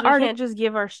 And in Because the we article, can't just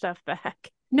give our stuff back.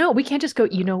 no, we can't just go,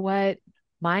 you know what?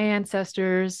 My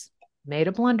ancestors made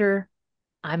a blunder.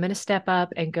 I'm going to step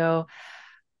up and go,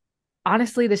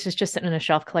 honestly, this is just sitting on a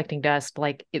shelf collecting dust.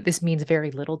 Like, this means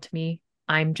very little to me.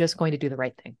 I'm just going to do the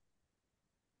right thing.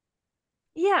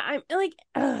 Yeah, I'm like,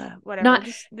 whatever. Not,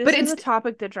 This but is it's a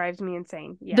topic that drives me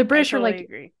insane. the Yeah, I British are totally like,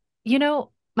 agree.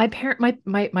 my parent,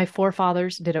 my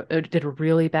forefathers did a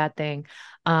really bad thing.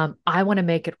 I want to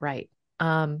make it right.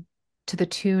 To the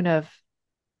tune of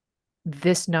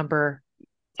this number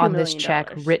 $2 on this million.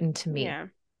 check written to me. Yeah.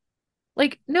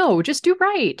 Like, no, just do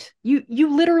right. You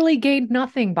literally gained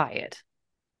nothing by it.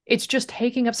 It's just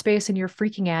taking up space in your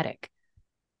freaking attic.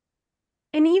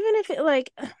 And even if it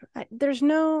like there's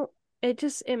no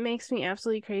it makes me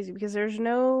absolutely crazy because there's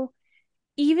no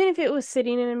even if it was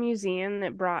sitting in a museum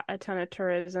that brought a ton of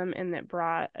tourism and that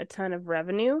brought a ton of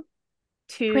revenue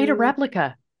Create a to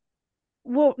replica.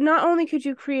 well, not only could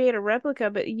you create a replica,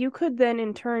 but you could then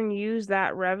in turn use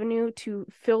that revenue to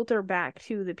filter back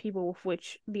to the people with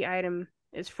which the item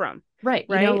is from, Right.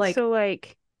 right? Like, So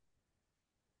like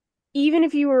even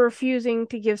if you were refusing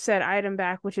to give said item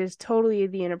back, which is totally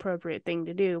the inappropriate thing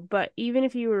to do, but even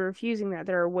if you were refusing that,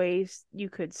 there are ways you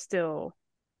could still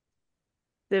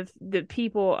the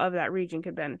people of that region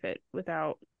could benefit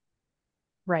without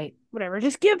right. whatever.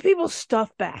 Just give people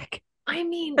stuff back. I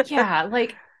mean, yeah,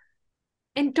 like,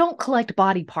 and don't collect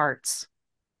body parts.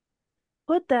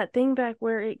 Put that thing back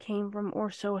where it came from, or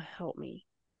so help me.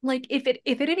 Like, if at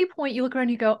any point you look around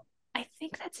and you go, I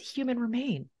think that's a human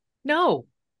remain. No,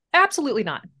 absolutely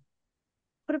not.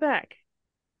 Put it back.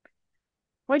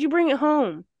 Why'd you bring it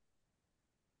home?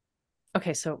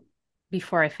 Okay, so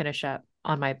before I finish up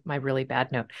on my really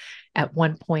bad note, at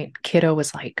one point, kiddo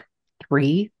was like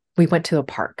 3. We went to a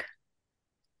park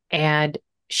and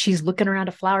she's looking around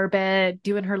a flower bed,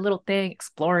 doing her little thing,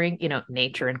 exploring,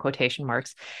 nature in quotation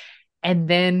marks. And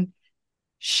then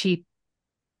she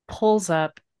pulls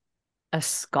up a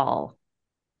skull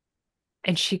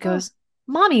and she Oh, goes,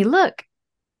 Mommy, look,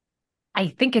 I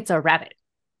think it's a rabbit.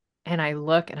 And I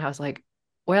look and I was like,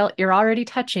 well, you're already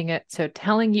touching it. So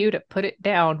telling you to put it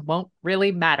down won't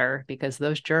really matter because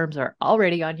those germs are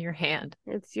already on your hand.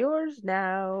 it's yours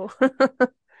now.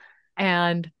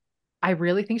 And I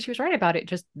really think she was right about it,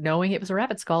 just knowing it was a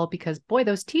rabbit skull because boy,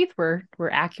 those teeth were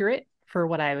accurate for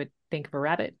what I would think of a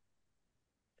rabbit.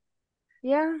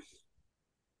 Yeah.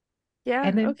 Yeah.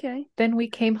 And then Okay. then we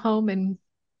came home and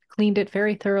cleaned it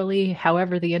very thoroughly.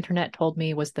 However, the internet told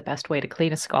me was the best way to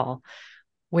clean a skull,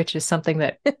 which is something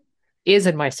that is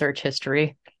in my search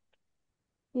history.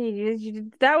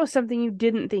 That was something you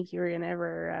didn't think you were gonna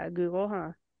ever Google,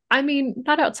 huh? I mean,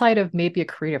 not outside of maybe a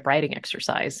creative writing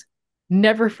exercise,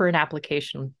 never for an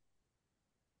application.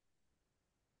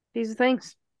 These are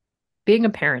things. Being a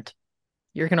parent,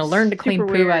 you're going to learn to clean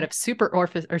Super poo out weird. of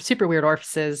super weird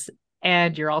orifices,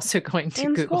 and you're also going to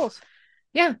And Google. skulls.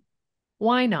 Yeah,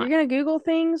 why You're not? gonna Google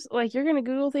things like you're gonna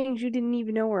Google things you didn't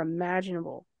even know were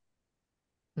imaginable.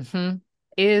 Mm-hmm.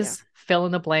 Yeah. Is fill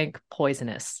in the blank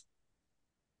poisonous?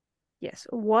 Yes.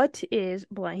 What is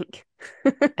blank?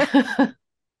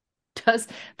 Does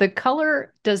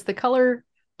does the color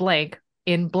blank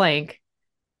in blank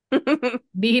Should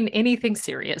mean anything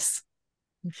serious?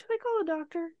 I call a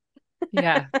doctor?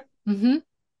 Yeah. Mm-hmm.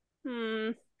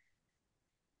 Hmm.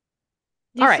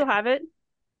 Do All you right. still have it?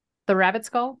 The rabbit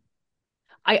skull.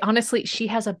 I honestly, she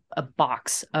has a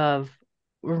box of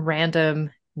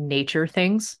random nature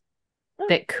things Oh,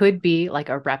 that could be like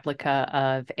a replica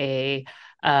of a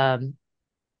um,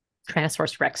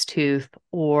 Tyrannosaurus Rex tooth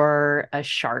or a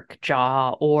shark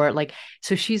jaw, or like,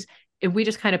 so we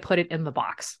just kind of put it in the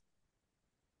box.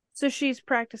 so she's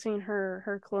practicing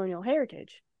her colonial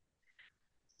heritage.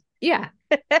 Yeah.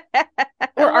 I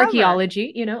Or love her.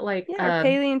 archaeology, like, Yeah, or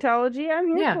paleontology. I'm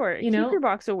here yeah, for it. Keep your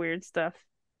box of weird stuff.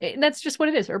 that's just what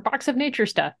it is. Or box of nature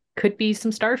stuff. Could be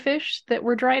some starfish that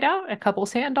were dried out, a couple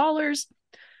sand dollars,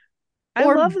 I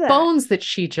or love that. bones that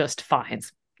she just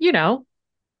finds, you know?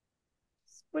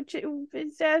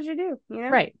 It's as you do, you know?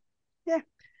 Right. Yeah.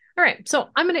 All right. So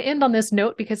I'm going to end on this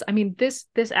note because I mean this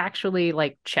actually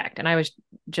like checked and I was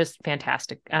just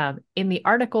fantastic. In the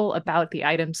article about the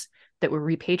items that were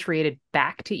repatriated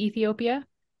back to Ethiopia,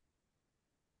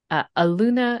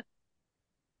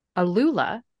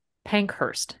 Alula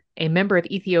Pankhurst, a member of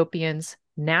Ethiopia's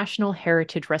National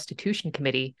Heritage Restitution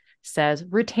Committee, says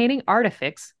retaining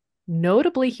artifacts,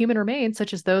 notably human remains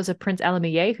such as those of Prince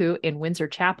Alemayehu in Windsor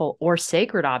Chapel, or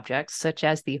sacred objects such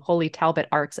as the Holy Talbot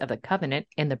Arks of the Covenant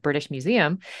in the British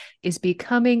Museum, is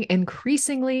becoming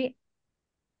increasingly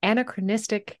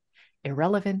anachronistic,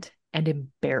 irrelevant, and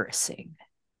embarrassing.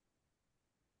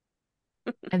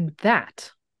 And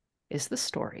that is the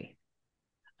story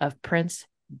of Prince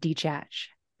Dejatch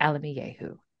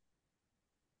Alemayehu.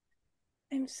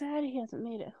 I'm sad he hasn't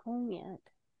made it home yet.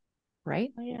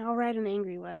 Right? Oh, yeah, I'll write an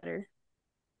angry letter.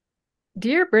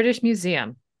 Dear British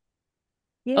Museum,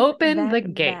 Give open the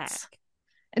that gates. back.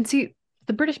 And see,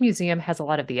 the British Museum has a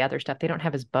lot of the other stuff. They don't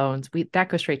have his bones. That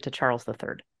goes straight to Charles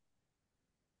III,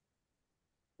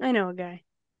 I know a guy.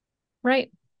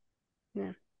 right?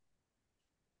 Yeah.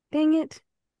 Dang it.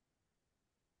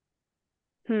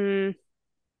 Hmm.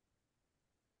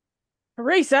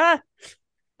 Theresa!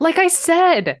 Like I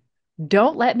said,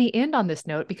 don't let me end on this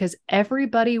note because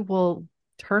everybody will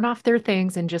turn off their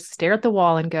things and just stare at the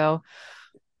wall and go,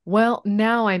 well,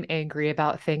 now I'm angry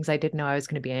about things I didn't know I was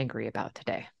going to be angry about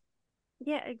today.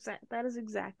 Yeah, that is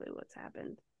exactly what's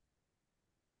happened.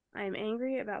 I am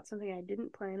angry about something I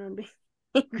didn't plan on being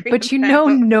angry But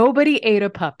about. nobody ate a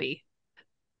puppy.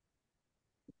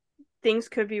 Things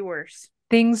could be worse.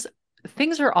 Things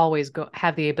things are always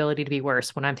have the ability to be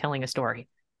worse when I'm telling a story.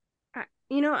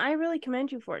 I really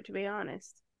commend you for it, to be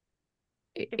honest.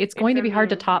 It's If going to be I'm hard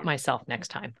to being, top myself next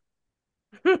time.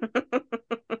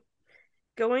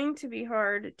 going to be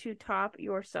hard to top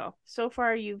yourself. So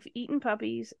far, you've eaten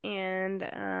puppies, and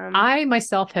I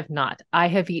myself have not. I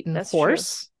have eaten that's true.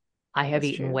 horse. I have That's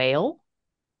eaten true. whale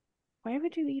Why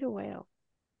would you eat a whale?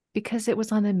 because it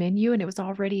was on the menu and it was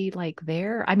already like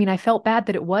there. I mean, I felt bad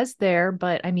that it was there,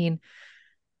 but I mean,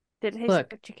 Did it taste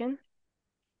look, like chicken?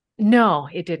 no,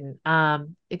 it didn't.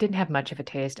 It didn't have much of a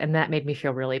taste, and that made me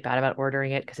feel really bad about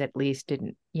ordering it because at least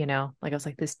didn't, like I was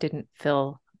like, this didn't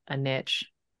fill a niche.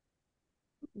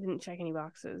 Didn't check any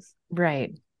boxes.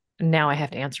 Right. Now I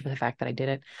have to answer for the fact that I did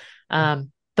it.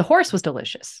 The horse was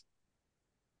delicious,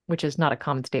 which is not a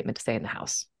common statement to say in the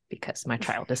house because my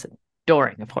child is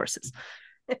adoring of horses.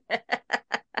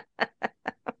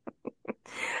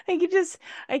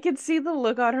 I could see the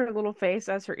look on her little face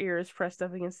as her ear is pressed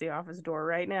up against the office door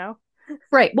right now.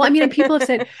 Right. Well, I mean, and people have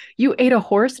said, you ate a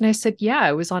horse. And I said, yeah,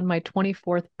 it was on my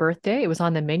 24th birthday. It was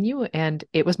on the menu and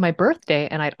it was my birthday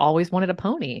and I'd always wanted a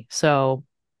pony. So,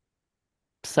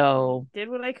 Did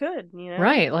what I could, you know?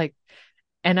 right. Like,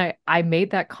 and I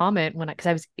made that comment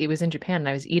because it was in Japan and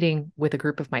I was eating with a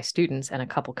group of my students and a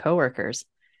couple coworkers.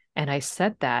 And I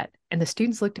said that, and the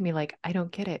students looked at me like, I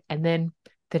don't get it. And then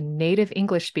the native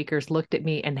English speakers looked at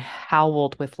me and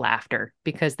howled with laughter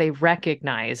because they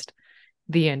recognized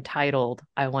the entitled,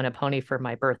 I want a pony for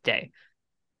my birthday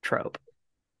trope.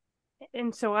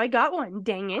 And so I got one,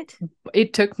 dang it.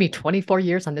 It took me 24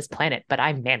 years on this planet, but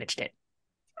I managed it.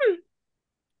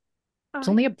 It was I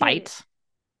only a did it. bite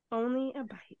Only a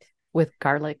bite. with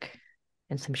garlic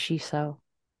and some shiso.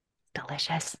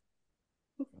 Delicious.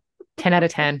 10 out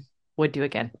of 10. Would do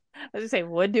again. I was gonna say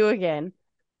would do again.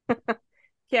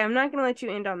 Yeah, I'm not gonna let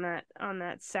you end on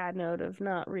that sad note of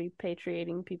not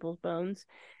repatriating people's bones.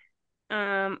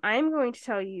 I'm going to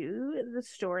tell you the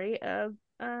story of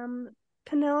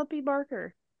Penelope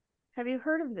Barker. Have you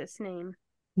heard of this name?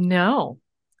 No.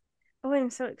 Oh, I'm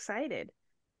so excited.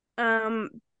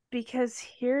 Um, because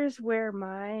here's where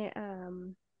my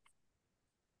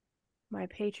my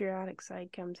patriotic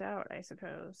side comes out, I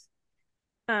suppose.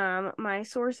 My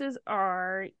sources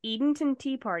are Edenton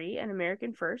Tea Party, An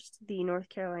American First, the North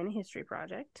Carolina History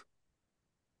Project.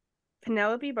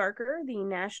 Penelope Barker, the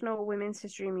National Women's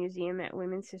History Museum at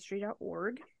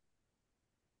womenshistory.org.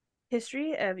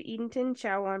 History of Edenton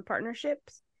Chowan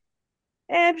Partnerships.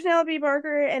 And Penelope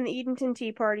Barker and the Edenton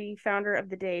Tea Party, founder of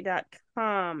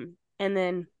theday.com. And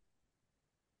then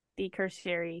the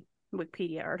cursory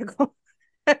Wikipedia article.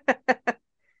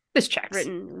 This checks.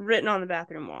 written on the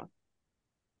bathroom wall.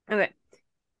 Okay.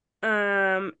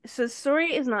 So the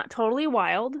story is not totally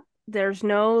wild. There's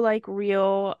no like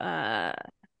real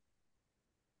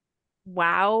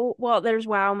wow. Well, there's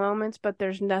wow moments, but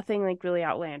there's nothing like really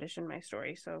outlandish in my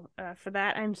story. So for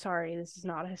that, I'm sorry. This is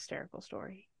not a hysterical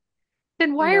story.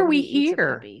 Then why are we Nobody eats a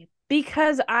here? puppy.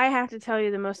 Because I have to tell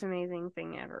you the most amazing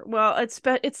thing ever. Well, it's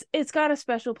got a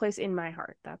special place in my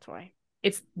heart. That's why.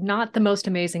 It's not the most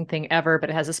amazing thing ever, but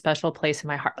it has a special place in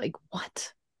my heart. Like,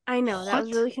 what? I know that was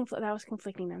What? really that was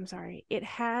conflicting. I'm sorry.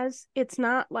 It's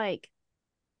not like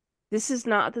this is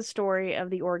not the story of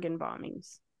the organ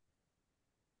bombings.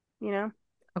 You know?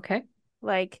 Okay.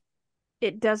 Like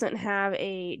it doesn't have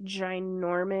a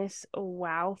ginormous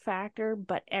wow factor,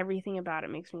 but everything about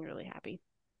it makes me really happy.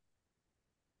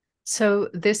 So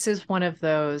this is one of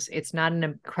those, it's not an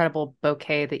incredible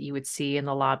bouquet that you would see in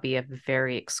the lobby of a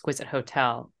very exquisite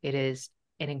hotel. It is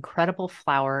an incredible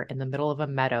flower in the middle of a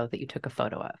meadow that you took a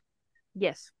photo of.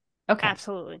 Yes. Okay.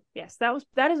 Absolutely. Yes.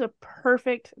 That is a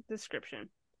perfect description.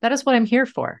 That is what I'm here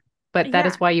for. But that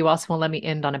is Yeah. why you also won't let me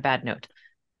end on a bad note.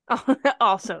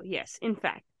 Also, yes, in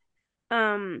fact.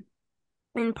 Um,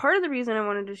 and part of the reason I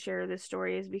wanted to share this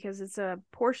story is because it's a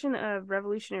portion of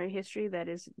revolutionary history that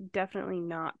is definitely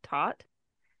not taught.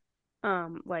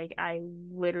 Like I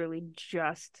literally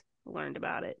just learned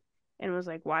about it and was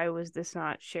like, why was this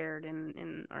not shared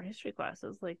in our history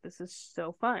classes? Like, this is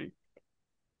so fun.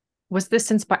 Was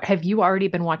this inspired? Have you already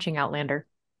been watching Outlander,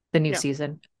 the new No,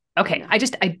 season? Okay. no.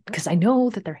 Because I know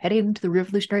that they're heading into the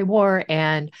Revolutionary War,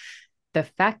 and the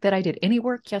fact that I did any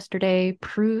work yesterday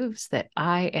proves that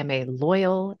I am a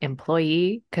loyal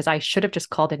employee because I should have just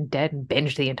called in dead and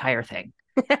binged the entire thing.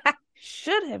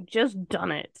 Should have just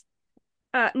done it.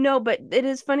 No, but it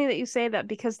is funny that you say that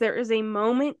because there is a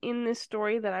moment in this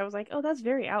story that I was like, oh, that's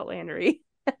very outlandery.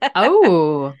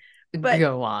 Oh, but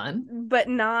go on.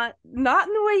 not in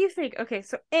the way you think. Okay,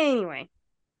 so anyway,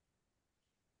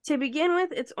 to begin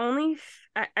with, it's only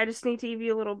I just need to give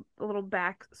you a little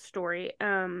backstory.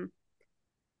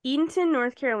 Edenton,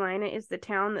 North Carolina is the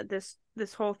town that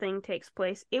this whole thing takes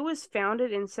place. It was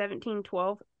founded in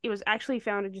 1712. It was actually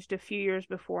founded just a few years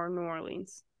before New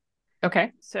Orleans.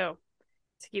 Okay. So,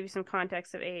 to give you some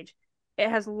context of age, it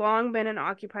has long been an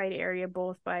occupied area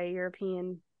both by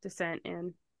European descent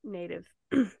and native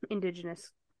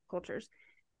indigenous cultures.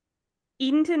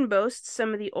 Edenton boasts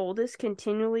some of the oldest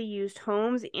continually used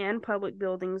homes and public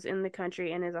buildings in the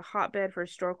country and is a hotbed for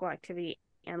historical activity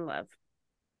and love.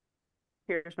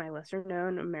 Here's my lesser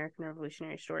known American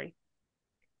Revolutionary story.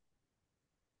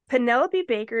 Penelope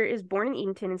Barker is born in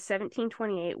Edenton in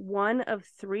 1728, one of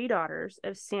three daughters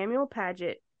of Samuel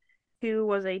Paget, who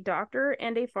was a doctor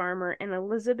and a farmer, and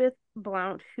Elizabeth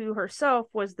Blount, who herself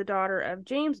was the daughter of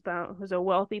James Blount, who was a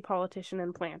wealthy politician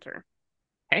and planter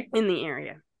in the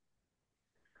area.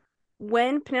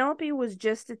 When Penelope was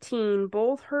just a teen,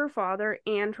 both her father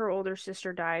and her older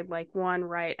sister died, like one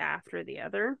right after the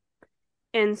other.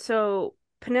 And so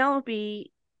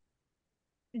Penelope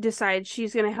decides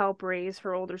she's going to help raise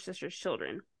her older sister's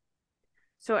children.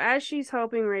 So as she's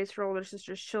helping raise her older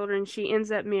sister's children, she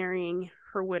ends up marrying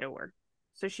her widower.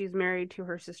 So she's married to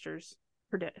her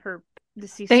her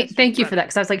deceased sister's Thank you for that. brother.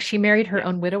 Because I was like, she married her Yeah.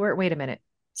 own widower. Wait a minute.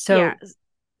 Yeah. So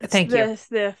It's thank you.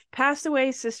 the passed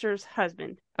away sister's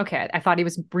husband. Okay. I thought he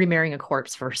was remarrying a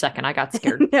corpse for a second. I got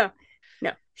scared. No.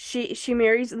 No. She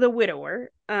marries the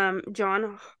widower,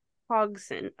 John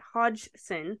Hodgson,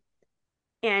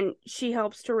 and she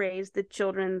helps to raise the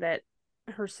children that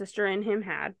her sister and him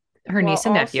had, Her niece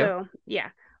and nephew.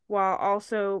 while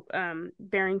also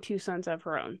bearing two sons of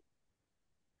her own.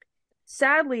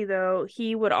 Sadly, though,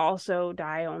 he would also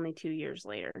die only 2 years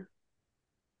later,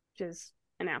 which is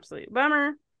an absolute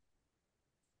bummer.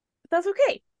 But that's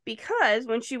okay, because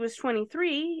when she was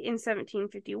 23 in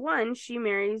 1751, she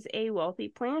marries a wealthy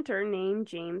planter named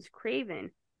James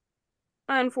Craven.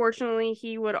 Unfortunately,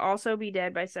 he would also be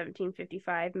dead by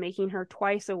 1755, making her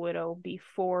twice a widow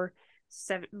before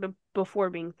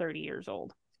being 30 years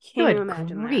old. Can you Good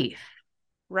imagine grief.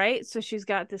 that? Right? So she's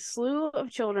got this slew of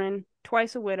children,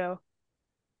 twice a widow.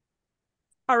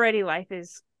 Already life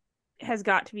has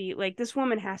got to be like, this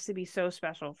woman has to be so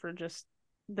special for just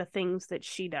the things that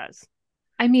she does.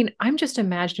 I mean, I'm just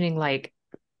imagining like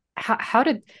how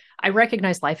did I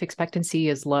recognize life expectancy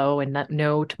is low and that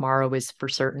no tomorrow is for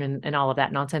certain and all of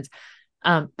that nonsense.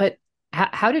 But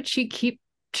how did she keep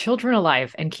children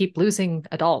alive and keep losing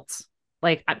adults?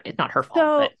 Like, it's not her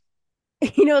fault, but So,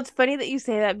 it's funny that you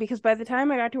say that because by the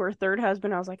time I got to her third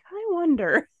husband, I was like, I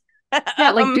wonder.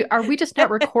 yeah, like, um, are we just not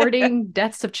recording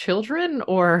deaths of children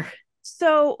or?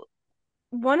 so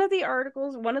one of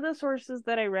the sources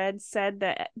that I read said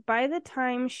that by the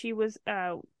time she was,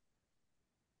 for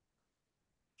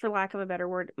lack of a better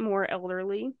word, more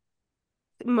elderly,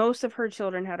 most of her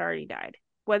children had already died.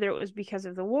 Whether it was because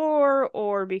of the war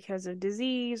or because of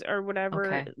disease or whatever,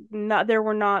 Okay. there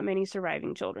were not many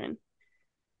surviving children.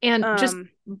 And just Um,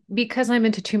 because I'm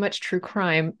into too much true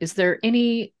crime,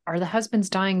 are the husbands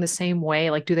dying the same way?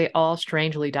 Like, do they all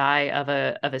strangely die of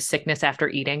a sickness after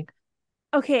eating?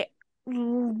 okay,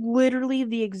 literally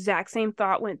the exact same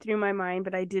thought went through my mind,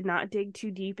 but I did not dig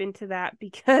too deep into that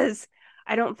because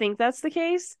I don't think that's the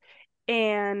case.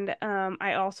 And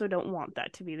I also don't want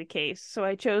that to be the case. So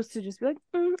I chose to just be like,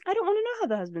 I don't want to know how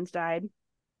the husbands died.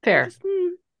 We're Fair. just,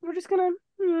 we're just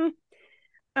gonna,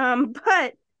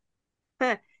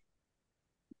 but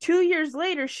 2 years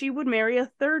later, she would marry a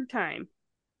third time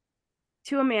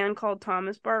to a man called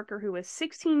Thomas Barker, who was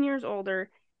 16 years older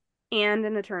and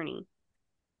an attorney.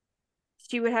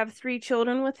 She would have 3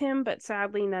 children with him, but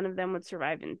sadly, none of them would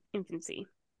survive in infancy.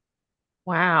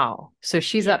 Wow. So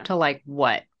she's up Yeah. to like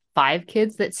what, 5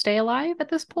 kids that stay alive at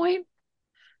this point?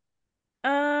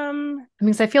 Um, I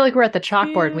mean, 'cause I feel like we're at the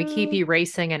chalkboard and we keep 2,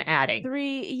 erasing and adding.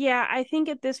 3. Yeah, I think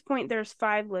at this point there's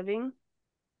 5 living.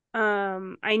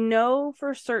 I know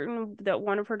for certain that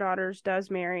one of her daughters does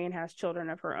marry and has children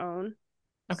of her own.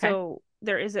 Okay. So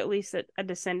there is at least a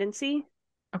descendancy,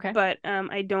 Okay. but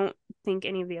I don't think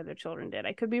any of the other children did.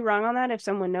 I could be wrong on that. If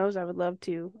someone knows, I would love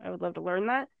to learn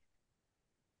that.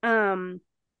 Um,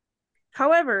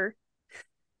 However,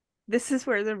 this is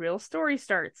where the real story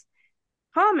starts.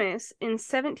 Thomas in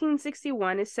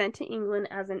 1761 is sent to England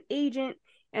as an agent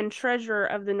and treasurer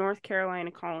of the North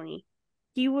Carolina colony.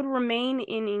 He would remain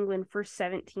in England for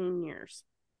 17 years,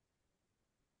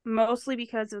 mostly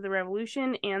because of the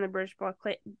Revolution and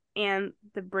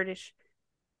the British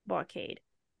blockade.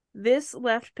 This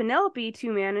left Penelope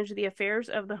to manage the affairs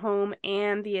of the home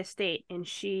and the estate, and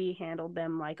she handled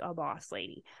them like a boss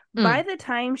lady. By Mm, the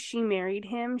time she married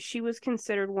him, she was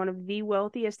considered one of the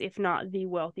wealthiest, if not the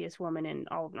wealthiest woman in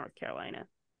all of North Carolina.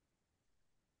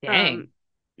 Um, dang.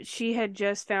 she had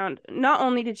just found, not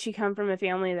only did she come from a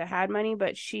family that had money,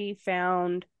 but she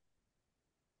found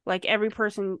like every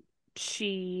person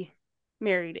she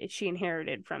married, she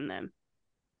inherited from them.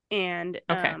 And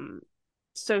Okay.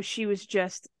 so she was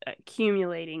just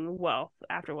accumulating wealth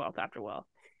after wealth after wealth,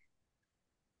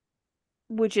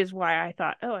 which is why I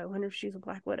thought, oh, I wonder if she's a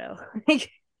Black Widow.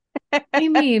 I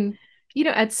mean,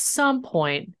 at some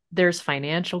point there's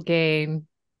financial gain,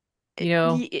 you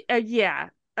know. Yeah.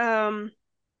 Um,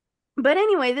 but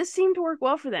anyway, this seemed to work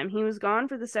well for them. He was gone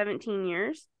for the 17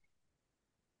 years,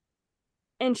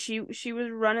 and she was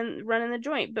running the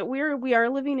joint. But we are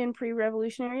living in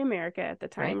pre-revolutionary America at the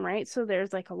Right? time, right? So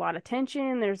there's like a lot of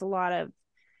tension. There's a lot of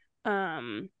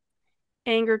um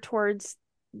anger towards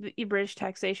the British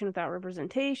taxation without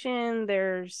representation.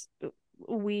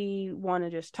 We want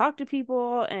to just talk to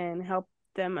people and help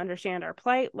them understand our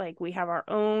plight. Like we have our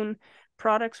own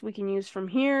products we can use from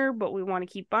here, but we want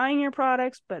to keep buying your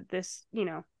products. But this,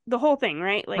 the whole thing,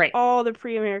 right? Like Right. all the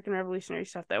pre-American Revolutionary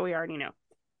stuff that we already know.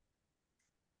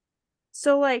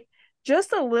 So like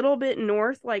just a little bit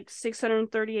north, like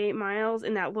 638 miles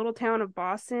in that little town of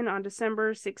Boston on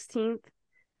December 16th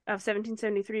of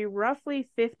 1773, roughly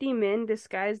 50 men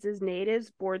disguised as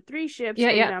natives board 3 ships Yeah,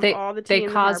 and yeah. dump They all the they tea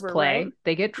in the harbor, right? cosplay,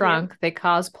 they get Yep. drunk, they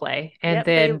cosplay, and Yep.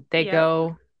 They then they yep.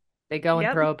 go they go and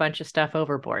Yep. throw a bunch of stuff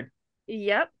overboard.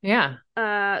 Yep. Yeah.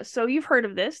 So you've heard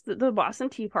of this, the Boston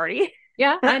Tea Party.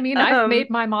 Yeah, I mean, I've um made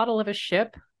my model of a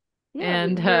ship yeah,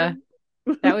 and we're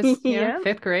that was, yeah.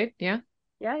 5th grade. Yeah.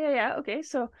 Yeah. Okay,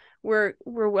 so we're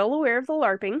well aware of the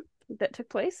LARPing that took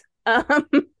place.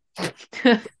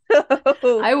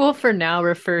 So I will for now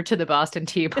refer to the Boston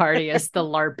Tea Party as the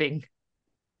LARPing.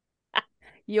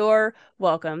 you're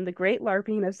welcome. The Great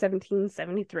LARPing of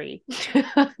 1773.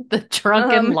 The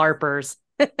drunken Um, LARPers.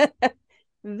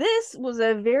 this was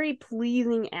a very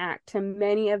pleasing act to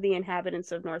many of the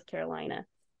inhabitants of North Carolina.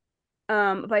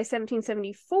 By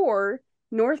 1774,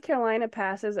 North Carolina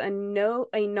passes a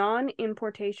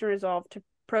non-importation resolve to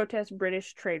protest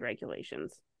British trade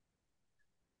regulations.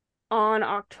 On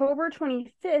October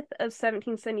 25th of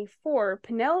 1774,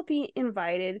 Penelope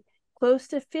invited close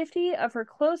to 50 of her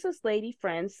closest lady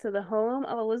friends to the home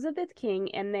of Elizabeth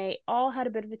King, and they all had a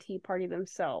bit of a tea party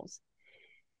themselves.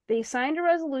 They signed a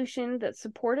resolution that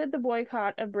supported the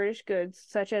boycott of British goods,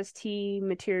 such as tea,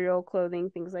 material, clothing,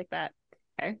 things like that.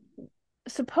 Okay.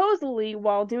 Supposedly,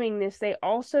 while doing this, they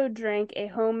also drank a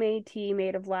homemade tea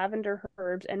made of lavender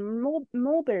herbs and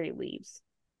mulberry leaves.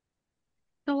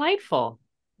 Delightful.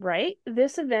 Right?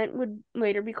 This event would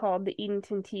later be called the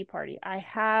Edenton Tea Party. I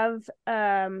have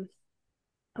a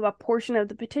portion of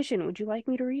the petition. Would you like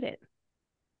me to read it?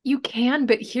 You can,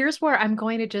 but here's where I'm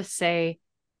going to just say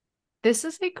this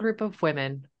is a group of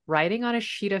women writing on a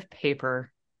sheet of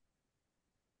paper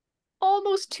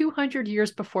almost 200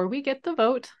 years before we get the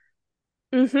vote.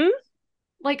 Mm-hmm.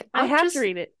 Like, I have to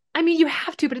read it. I mean, you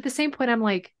have to, but at the same point, I'm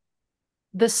like,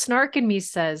 the snark in me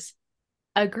says,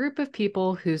 a group of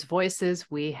people whose voices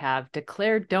we have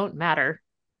declared don't matter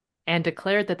and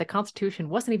declared that the Constitution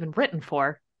wasn't even written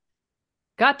for,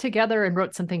 got together and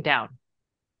wrote something down.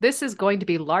 This is going to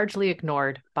be largely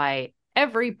ignored by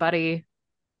everybody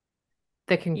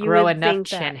that can You grow would enough think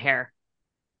chin that. hair.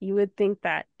 You would think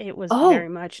that. It was very Oh,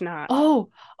 much not. oh,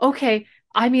 okay.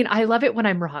 I mean, I love it when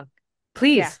I'm wrong. Yeah.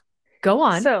 Please go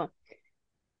on. So,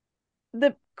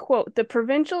 the quote, the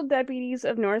provincial deputies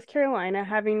of North Carolina,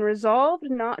 having resolved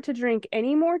not to drink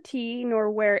any more tea nor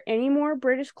wear any more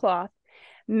British cloth,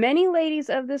 many ladies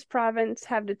of this province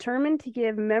have determined to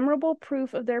give memorable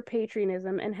proof of their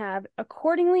patriotism and have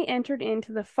accordingly entered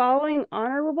into the following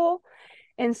honorable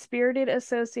and spirited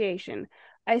association.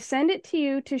 I send it to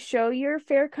you to show your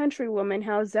fair countrywomen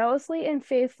how zealously and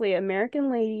faithfully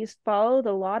American ladies follow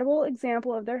the laudable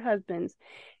example of their husbands,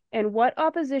 and what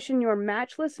opposition your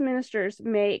matchless ministers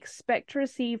may expect to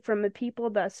receive from the people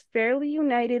thus fairly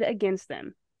united against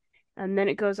them. And then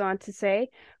it goes on to say,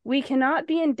 we cannot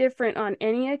be indifferent on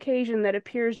any occasion that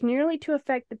appears nearly to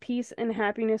affect the peace and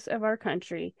happiness of our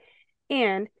country.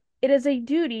 And it is a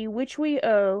duty which we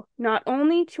owe not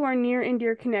only to our near and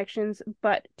dear connections,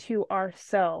 but to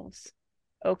ourselves.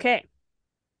 Okay.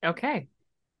 Okay.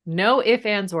 No ifs,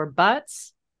 ands, or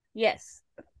buts. Yes.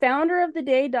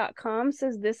 Founderoftheday.com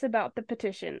says this about the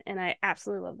petition, and I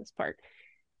absolutely love this part.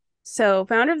 So,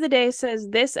 Founder of the Day says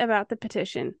this about the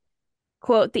petition.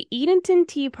 Quote, the Edenton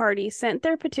Tea Party sent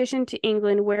their petition to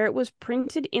England where it was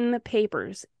printed in the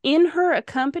papers. In her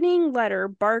accompanying letter,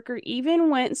 Barker even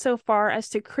went so far as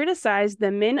to criticize the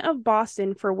men of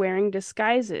Boston for wearing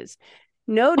disguises,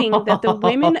 noting that the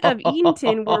women of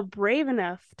Edenton were brave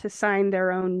enough to sign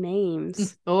their own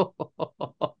names. You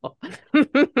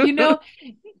know,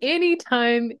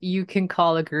 anytime you can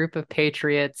call a group of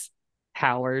patriots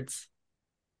cowards.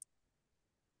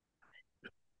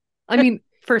 I mean,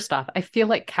 first off, I feel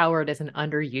like coward is an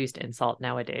underused insult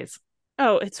nowadays.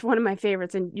 Oh, it's one of my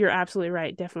favorites, and you're absolutely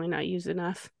right. Definitely not used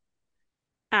enough.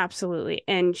 Absolutely.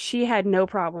 And she had no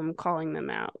problem calling them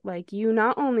out. Like, you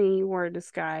not only wore a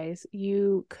disguise,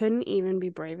 you couldn't even be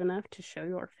brave enough to show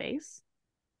your face.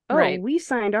 Oh, Right. we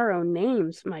signed our own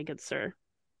names, my good sir.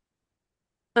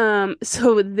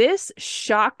 So this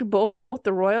shocked both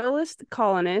the royalist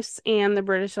colonists and the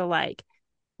British alike.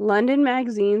 London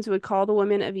magazines would call the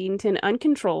women of Edenton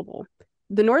uncontrollable.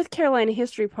 The North Carolina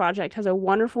History Project has a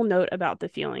wonderful note about the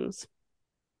feelings.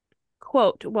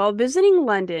 Quote, while visiting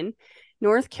London,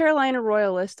 North Carolina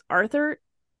royalist Arthur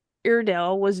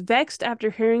Iredell was vexed after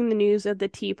hearing the news of the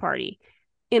Tea Party.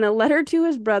 In a letter to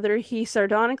his brother, he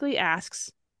sardonically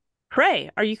asks,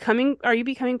 pray, are you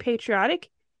becoming patriotic?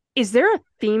 Is there a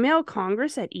female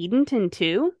Congress at Edenton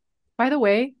too? By the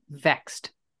way,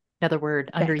 vexed. Another word,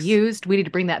 Vexed. underused. We need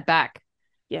to bring that back.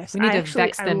 Yes, We need to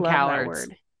vex I them love that cowards.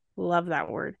 word. Love that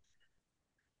word.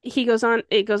 It goes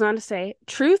on to say,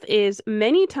 truth is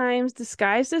many times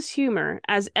disguised as humor,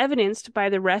 as evidenced by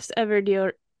the rest of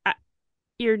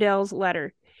Iredell's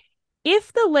letter.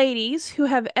 If the ladies who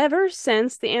have ever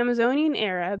since the Amazonian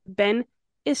era been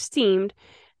esteemed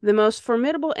the most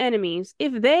formidable enemies,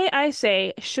 if they, I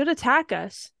say, should attack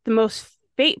us, the most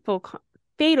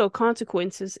fatal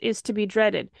consequences is to be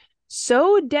dreaded.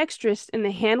 So dexterous in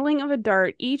the handling of a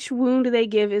dart, each wound they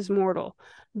give is mortal.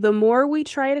 The more we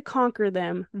try to conquer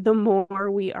them, the more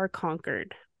we are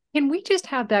conquered. Can we just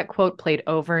have that quote played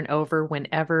over and over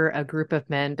whenever a group of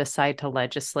men decide to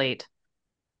legislate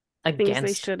Things they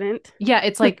against? shouldn't. Yeah,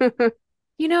 it's like,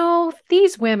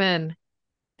 these women,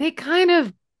 they kind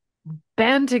of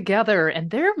band together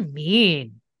and they're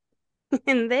mean.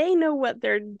 And they know what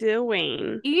they're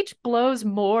doing. Each blow's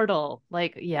mortal.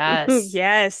 Like, yes,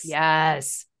 Yes.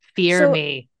 yes, fear So,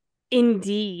 me.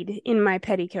 indeed, in my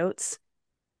petticoats.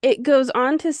 It goes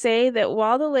on to say that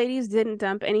while the ladies didn't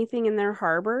dump anything in the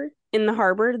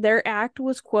harbor, their act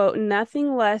was, quote,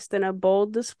 nothing less than a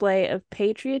bold display of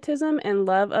patriotism and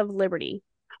love of liberty.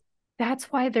 That's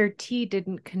why their tea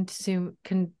didn't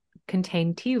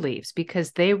contain tea leaves,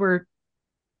 because they were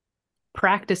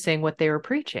practicing what they were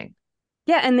preaching.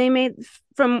 Yeah, and they made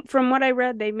from what I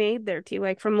read, they made their tea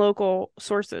like from local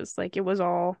sources. Like it was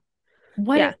all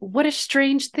yeah, What a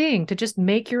strange thing to just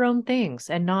make your own things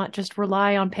and not just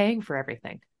rely on paying for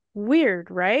everything. weird,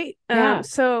 right? Yeah.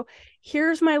 So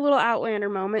here's my little Outlander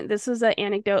moment. This is an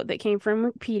anecdote that came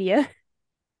from Wikipedia.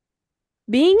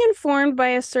 Being informed by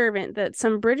a servant that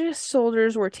some British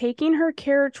soldiers were taking her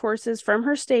carriage horses from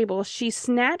her stable, she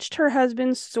snatched her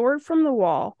husband's sword from the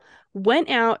wall, went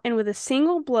out, and with a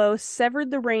single blow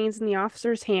severed the reins in the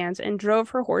officer's hands and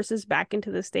drove her horses back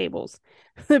into the stables.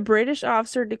 The British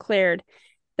officer declared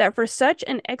that for such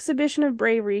an exhibition of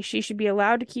bravery, she should be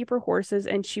allowed to keep her horses,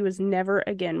 and she was never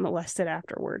again molested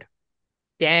afterward.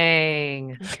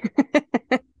 Dang.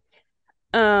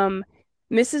 Um,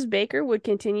 Mrs. Baker would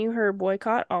continue her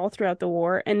boycott all throughout the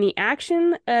war, and the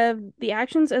actions of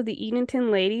the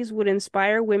Edenton ladies would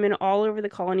inspire women all over the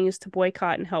colonies to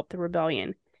boycott and help the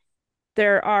rebellion.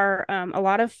 There are a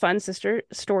lot of fun sister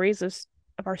stories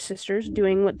of our sisters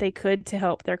doing what they could to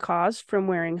help their cause, from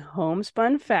wearing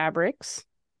homespun fabrics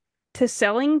to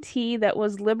selling tea that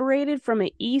was liberated from an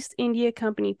East India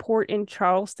Company port in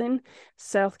Charleston,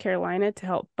 South Carolina, to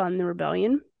help fund the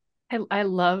rebellion. I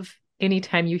love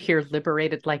anytime you hear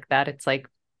liberated like that. It's like,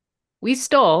 we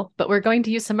stole, but we're going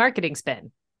to use some marketing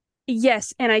spin.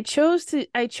 Yes, and I chose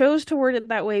to word it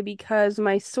that way because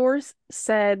my source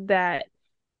said that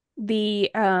the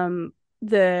um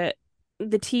the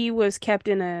the tea was kept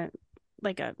in a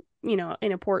like a in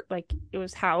a port, like it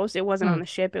was housed. It wasn't on Mm. the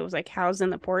ship. It was like housed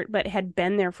in the port, but it had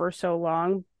been there for so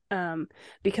long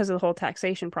because of the whole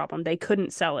taxation problem. They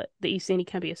couldn't sell it. The East India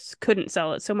Company couldn't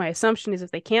sell it. So my assumption is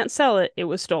if they can't sell it, it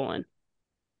was stolen,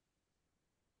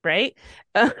 right?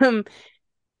 Um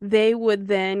they would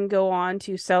then go on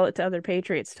to sell it to other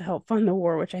patriots to help fund the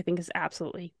war, which I think is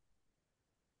absolutely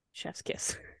chef's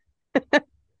kiss.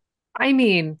 I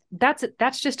mean,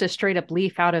 that's just a straight up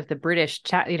leaf out of the British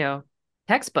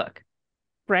textbook.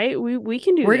 Right? We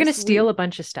can do We're going to this. steal a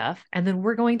bunch of stuff and then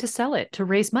we're going to sell it to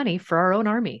raise money for our own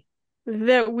army.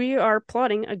 We are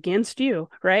plotting against you,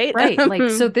 right? Right. Like,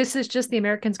 so this is just the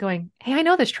Americans going, hey, I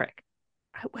know this trick.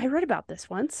 I read about this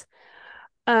once.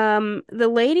 The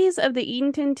ladies of the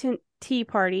Edenton Tea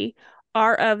Party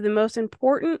are of the most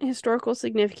important historical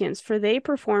significance, for they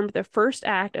performed the first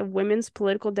act of women's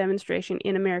political demonstration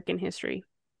in American history.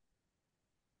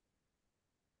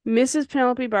 Mrs.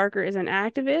 Penelope Barker is an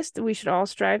activist we should all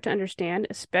strive to understand,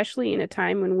 especially in a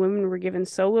time when women were given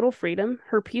so little freedom.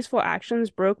 Her peaceful actions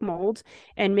broke molds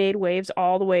and made waves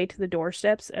all the way to the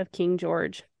doorsteps of King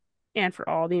George and for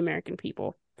all the American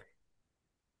people.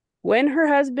 When her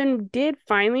husband did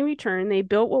finally return, they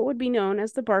built what would be known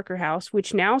as the Barker House,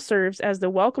 which now serves as the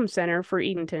welcome center for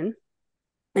Edenton.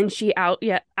 And she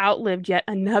outlived yet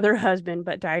another husband,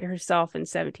 but died herself in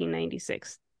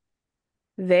 1796.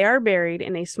 They are buried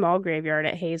in a small graveyard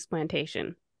at Hayes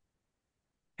Plantation.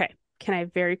 Okay, can I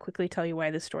very quickly tell you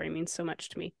why this story means so much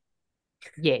to me?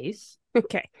 Yes.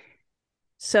 Okay,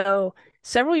 so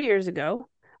several years ago,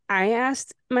 I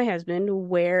asked my husband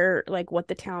like, what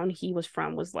the town he was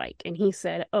from was like. And he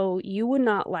said, oh, you would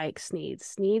not like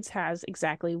Sneeds. Sneeds has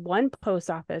exactly one post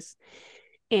office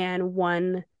and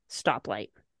one stoplight.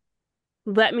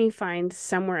 Let me find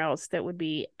somewhere else that would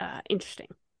be interesting.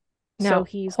 So Now,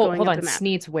 he's hold going up on. the map.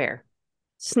 Sneed's where?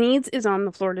 Sneeds is on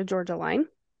the Florida Georgia line.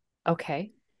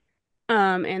 Okay.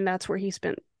 And that's where he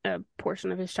spent a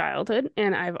portion of his childhood.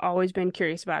 And I've always been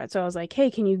curious about it. So I was like, hey,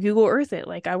 can you Google Earth it?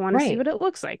 Like, I want to see Right. what it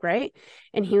looks like, right?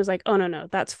 And he was like, oh, no, no,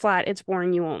 that's flat. It's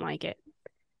boring. You won't like it.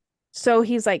 So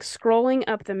he's like scrolling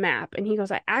up the map and he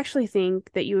goes, I actually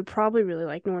think that you would probably really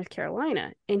like North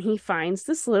Carolina. And he finds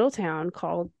this little town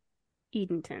called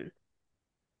Edenton.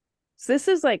 So this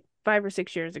is like 5 or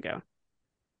 6 years ago.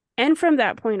 And from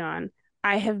that point on,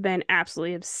 I have been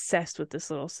absolutely obsessed with this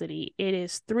little city. It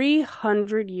is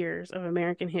 300 years of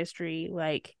American history.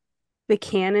 Like the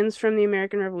cannons from the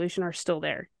American Revolution are still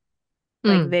there.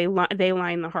 Like Mm. they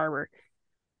line the harbor.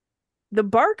 The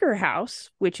Barker House,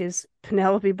 which is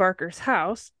Penelope Barker's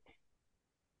house,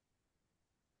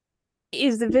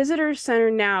 is the visitor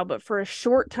center now, but for a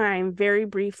short time, very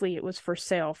briefly, it was for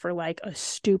sale for like a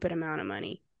stupid amount of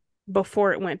money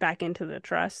before it went back into the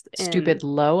trust. And Stupid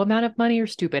low amount of money or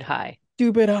stupid high?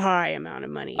 stupid high amount of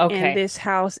money. And Okay. this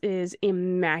house is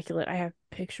immaculate. I have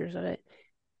pictures of it.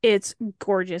 It's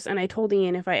gorgeous. And I told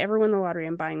Ian if I ever win the lottery,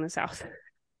 I'm buying this house.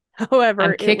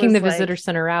 However, I'm it kicking was the visitor like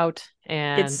center out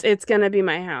it's and it's gonna be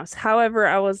my house. However,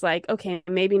 I was like, okay,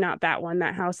 maybe not that one.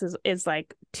 That house is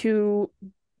like too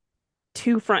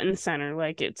front and center.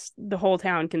 Like it's the whole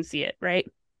town can see it, right?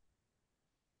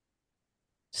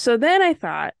 So then I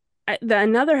thought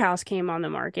another house came on the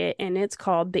market and it's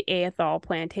called the Aethol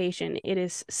Plantation. It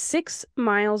is 6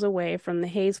 miles away from the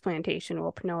Hayes Plantation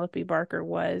where Penelope Barker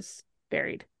was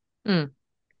buried. mm,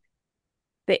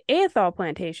 The Aethol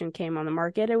Plantation came on the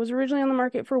market. It was originally on the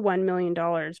market for $1 million.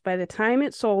 By the time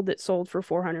it sold for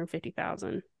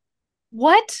 450,000.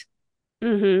 what?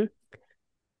 Mm-hmm.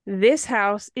 This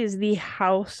house is the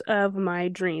house of my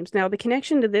dreams. Now, the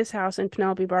connection to this house and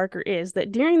Penelope Barker is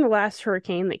that during the last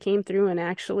hurricane that came through and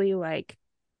actually like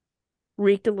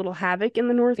wreaked a little havoc in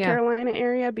the North Yeah. Carolina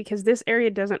area, because this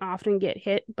area doesn't often get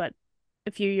hit, but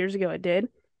a few years ago it did.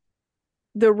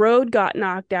 The road got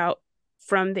knocked out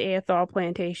from the Aethol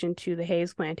plantation to the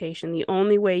Hayes plantation. The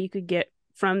only way you could get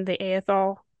from the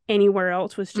Aethol anywhere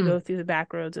else was to Mm, go through the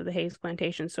back roads of the Hayes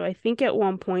plantation. So I think at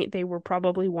one point they were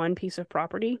probably one piece of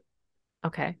property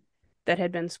okay. that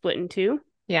had been split in two.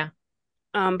 Yeah.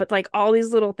 But like all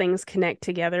these little things connect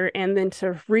together. And then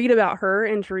to read about her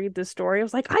and to read this story, I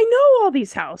was like, I know all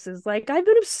these houses. Like I've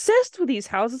been obsessed with these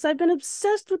houses. I've been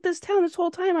obsessed with this town this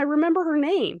whole time. I remember her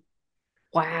name,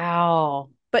 Wow.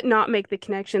 but not make the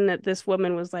connection that this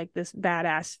woman was like this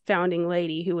badass founding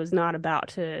lady who was not about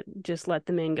to just let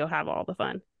the men go have all the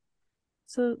fun.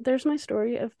 So there's my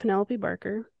story of Penelope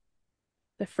Barker,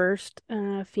 the first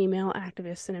female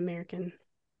activist in American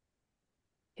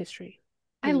history.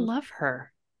 I Who, love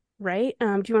her. right?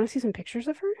 Do you want to see some pictures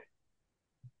of her?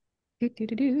 Do, do,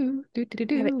 do, do, do, do, do,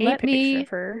 I have do. a picture of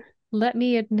her. Let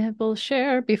me a nibble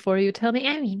share before you tell me,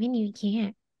 I mean, you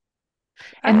can't.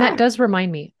 And that Ah, does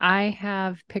remind me, I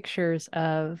have pictures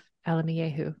of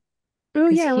Alemayehu oh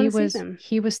because yeah, I want to see them.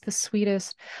 he was the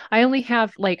sweetest. I only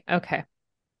have like, okay, let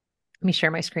me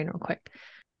share my screen real quick.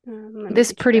 Let me This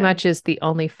get you pretty back. much is the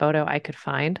only photo I could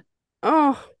find.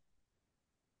 Oh,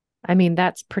 I mean,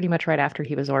 that's pretty much right after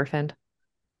he was orphaned.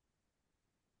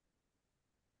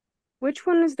 which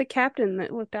one is the captain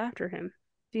that looked after him?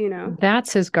 Do you know?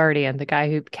 That's his guardian, the guy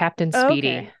who, Captain Oh, Speedy.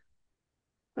 okay.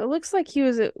 It looks like he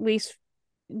was at least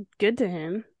good to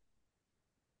him.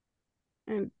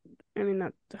 And I mean,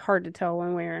 that's hard to tell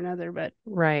one way or another, but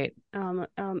Right.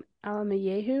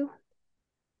 Alamayehu?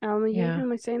 Alamayehu, Yeah.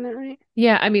 am I saying that right?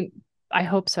 Yeah. I mean, I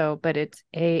hope so, but it's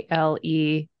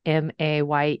AlemayehU.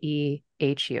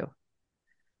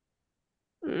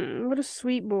 What a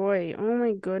sweet boy. Oh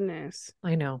my goodness.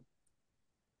 I know.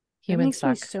 That Humans makes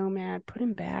me suck. so mad. Put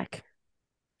him back.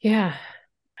 Yeah.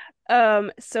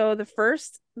 So the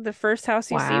first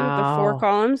house you see with the four Wow.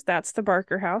 columns, that's the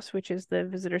Barker House, which is the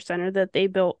visitor center that they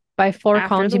built By four after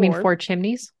columns, the you mean war. four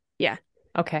chimneys? Yeah.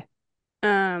 Okay.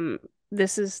 Um,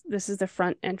 this is the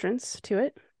front entrance to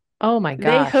it. Oh my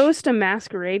They gosh. host a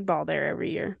masquerade ball there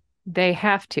every year. They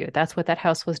have to. That's what that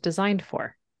house was designed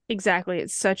for. Exactly.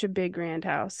 It's such a big grand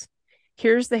house.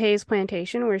 Here's the Hayes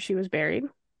Plantation where she was buried,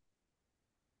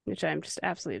 which I'm just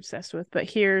absolutely obsessed with. But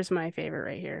here's my favorite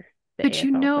right here, the But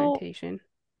you AFL know, Plantation.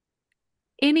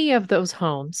 any of those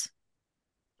homes,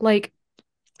 like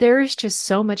there is just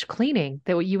so much cleaning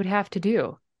that you would have to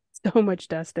do. So much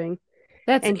dusting.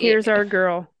 That's And it. here's our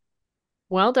girl,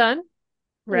 Well done.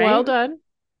 Well right? done.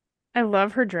 I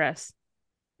love her dress.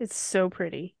 It's so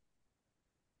pretty.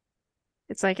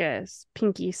 It's like a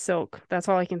pinky silk. That's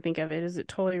all I can think of it. Is it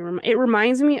totally it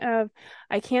reminds me of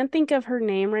I can't think of her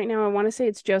name right now. I want to say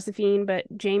it's Josephine, but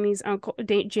Jamie's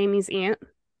aunt.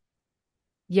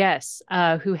 Yes.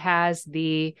 Who has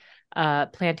the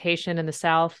plantation in the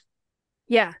South?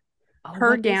 Yeah, Oh,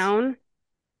 her what is? gown.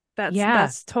 That's Yeah.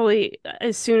 that's totally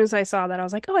as soon as I saw that, I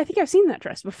was like, "Oh, I think I've seen that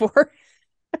dress before."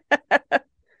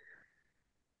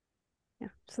 Yeah.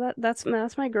 So that's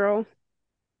my girl.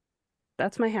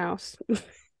 That's my house.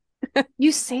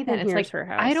 You say that. And It's here's like, her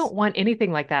I house. don't want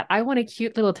anything like that. I want a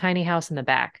cute little tiny house in the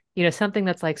back. Something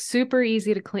that's like super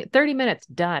easy to clean. 30 minutes,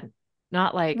 done.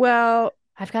 Not like, Well,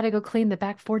 I've got to go clean the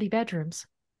back 40 bedrooms.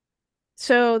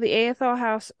 so the AFL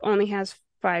house only has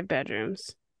 5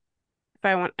 bedrooms.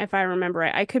 If I remember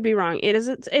right. I could be wrong.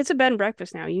 It's a bed and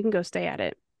breakfast now. You can go stay at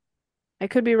it. I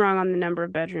could be wrong on the number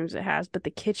of bedrooms it has, but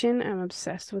the kitchen, I'm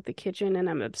obsessed with the kitchen and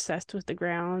I'm obsessed with the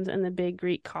grounds and the big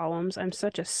Greek columns. I'm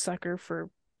such a sucker for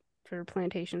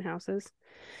plantation houses.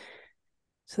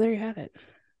 So there you have it.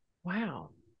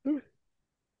 Wow. Yeah.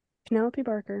 Penelope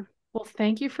Barker, Well,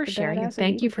 thank you for the sharing and badass of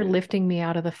thank you for Edenton. lifting me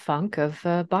out of the funk of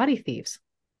body thieves.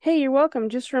 Hey, you're welcome.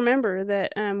 Just remember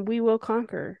that we will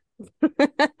conquer.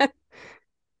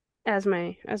 As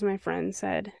my friend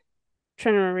said. I'm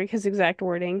trying to remember his exact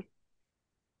wording.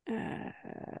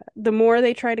 The more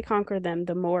they try to conquer them,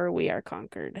 the more we are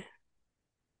conquered.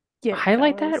 Get it,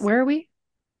 Highlight that. fellas. Where are we?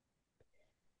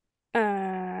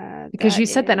 Because That you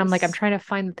said that, and I'm like, I'm is. trying to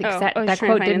find, because Oh, I was that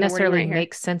trying to quote find didn't in the wording necessarily right here.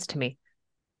 make sense to me.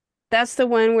 That's the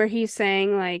one where he's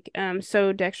saying like,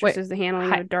 so dexterous Wait, is the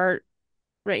handling of a dart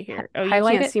right here. Oh, you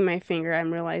highlight can't it. see my finger.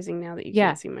 I'm realizing now that you Yeah,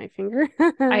 can't see my finger.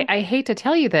 I hate to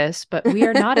tell you this, but we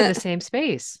are not in the same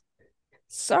space.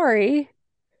 Sorry.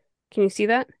 Can you see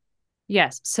that?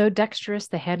 Yes, so dexterous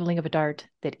the handling of a dart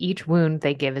that each wound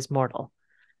they give is mortal.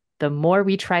 The more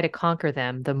we try to conquer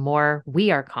them, the more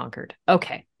we are conquered.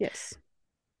 Okay. Yes.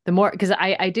 The more, because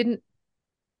I didn't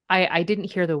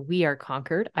hear the we are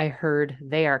conquered. I heard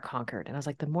they are conquered. And I was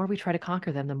like, the more we try to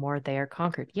conquer them, the more they are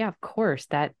conquered. Yeah, of course,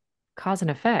 that cause and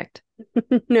effect.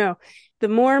 No. The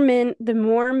more men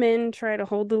try to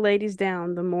hold the ladies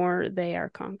down, the more they are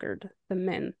conquered. The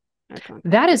men are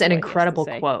conquered, That is is an what he has to incredible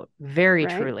say, quote. Very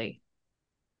right? truly.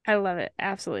 I love it.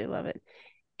 Absolutely love it.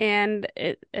 And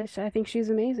I think she's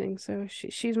amazing. So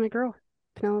she's my girl,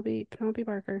 Penelope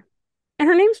Barker. And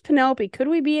her name's Penelope. Could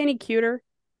we be any cuter?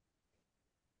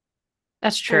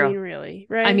 That's I true. mean, really,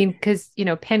 I right? mean, because,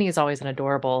 Penny is always an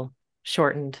adorable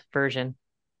shortened version.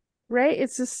 Right?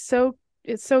 It's so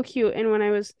cute. And when I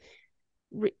was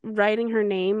writing her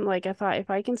name, like I thought,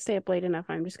 if I can stay up late enough,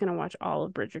 I'm just gonna watch all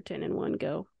of Bridgerton in one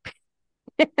go.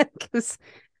 Because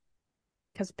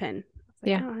Pen. I was like,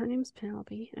 Yeah, oh, her name's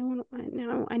Penelope.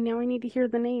 Now I need to hear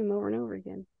the name over and over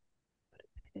again. But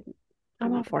I didn't. I I'm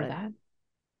all went to for bed. that.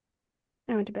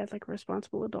 I went to bed like a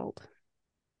responsible adult.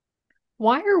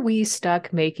 Why are we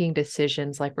stuck making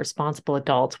decisions like responsible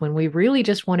adults when we really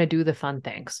just want to do the fun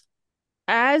things?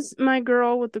 As my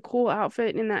girl with the cool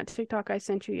outfit in that TikTok I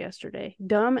sent you yesterday.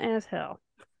 Dumb as hell.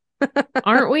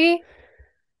 Aren't we?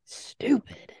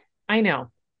 Stupid. I know.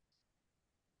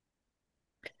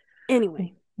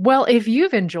 Anyway, Well, if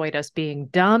you've enjoyed us being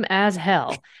dumb as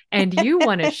hell and you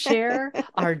want to share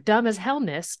our dumb as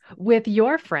hellness with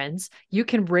your friends, you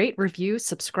can rate, review,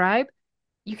 subscribe.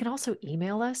 You can also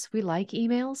email us. We like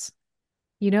emails.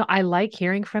 I like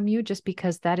hearing from you just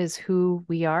because that is who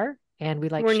we are and we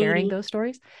like we're sharing needy. those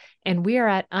stories. And we are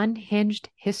at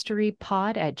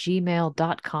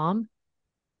unhingedhistorypod@gmail.com.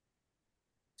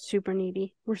 Super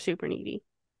needy. We're super needy.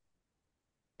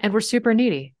 And we're super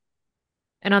needy.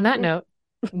 And on that Yeah. note,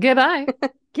 goodbye.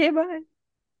 Okay, bye.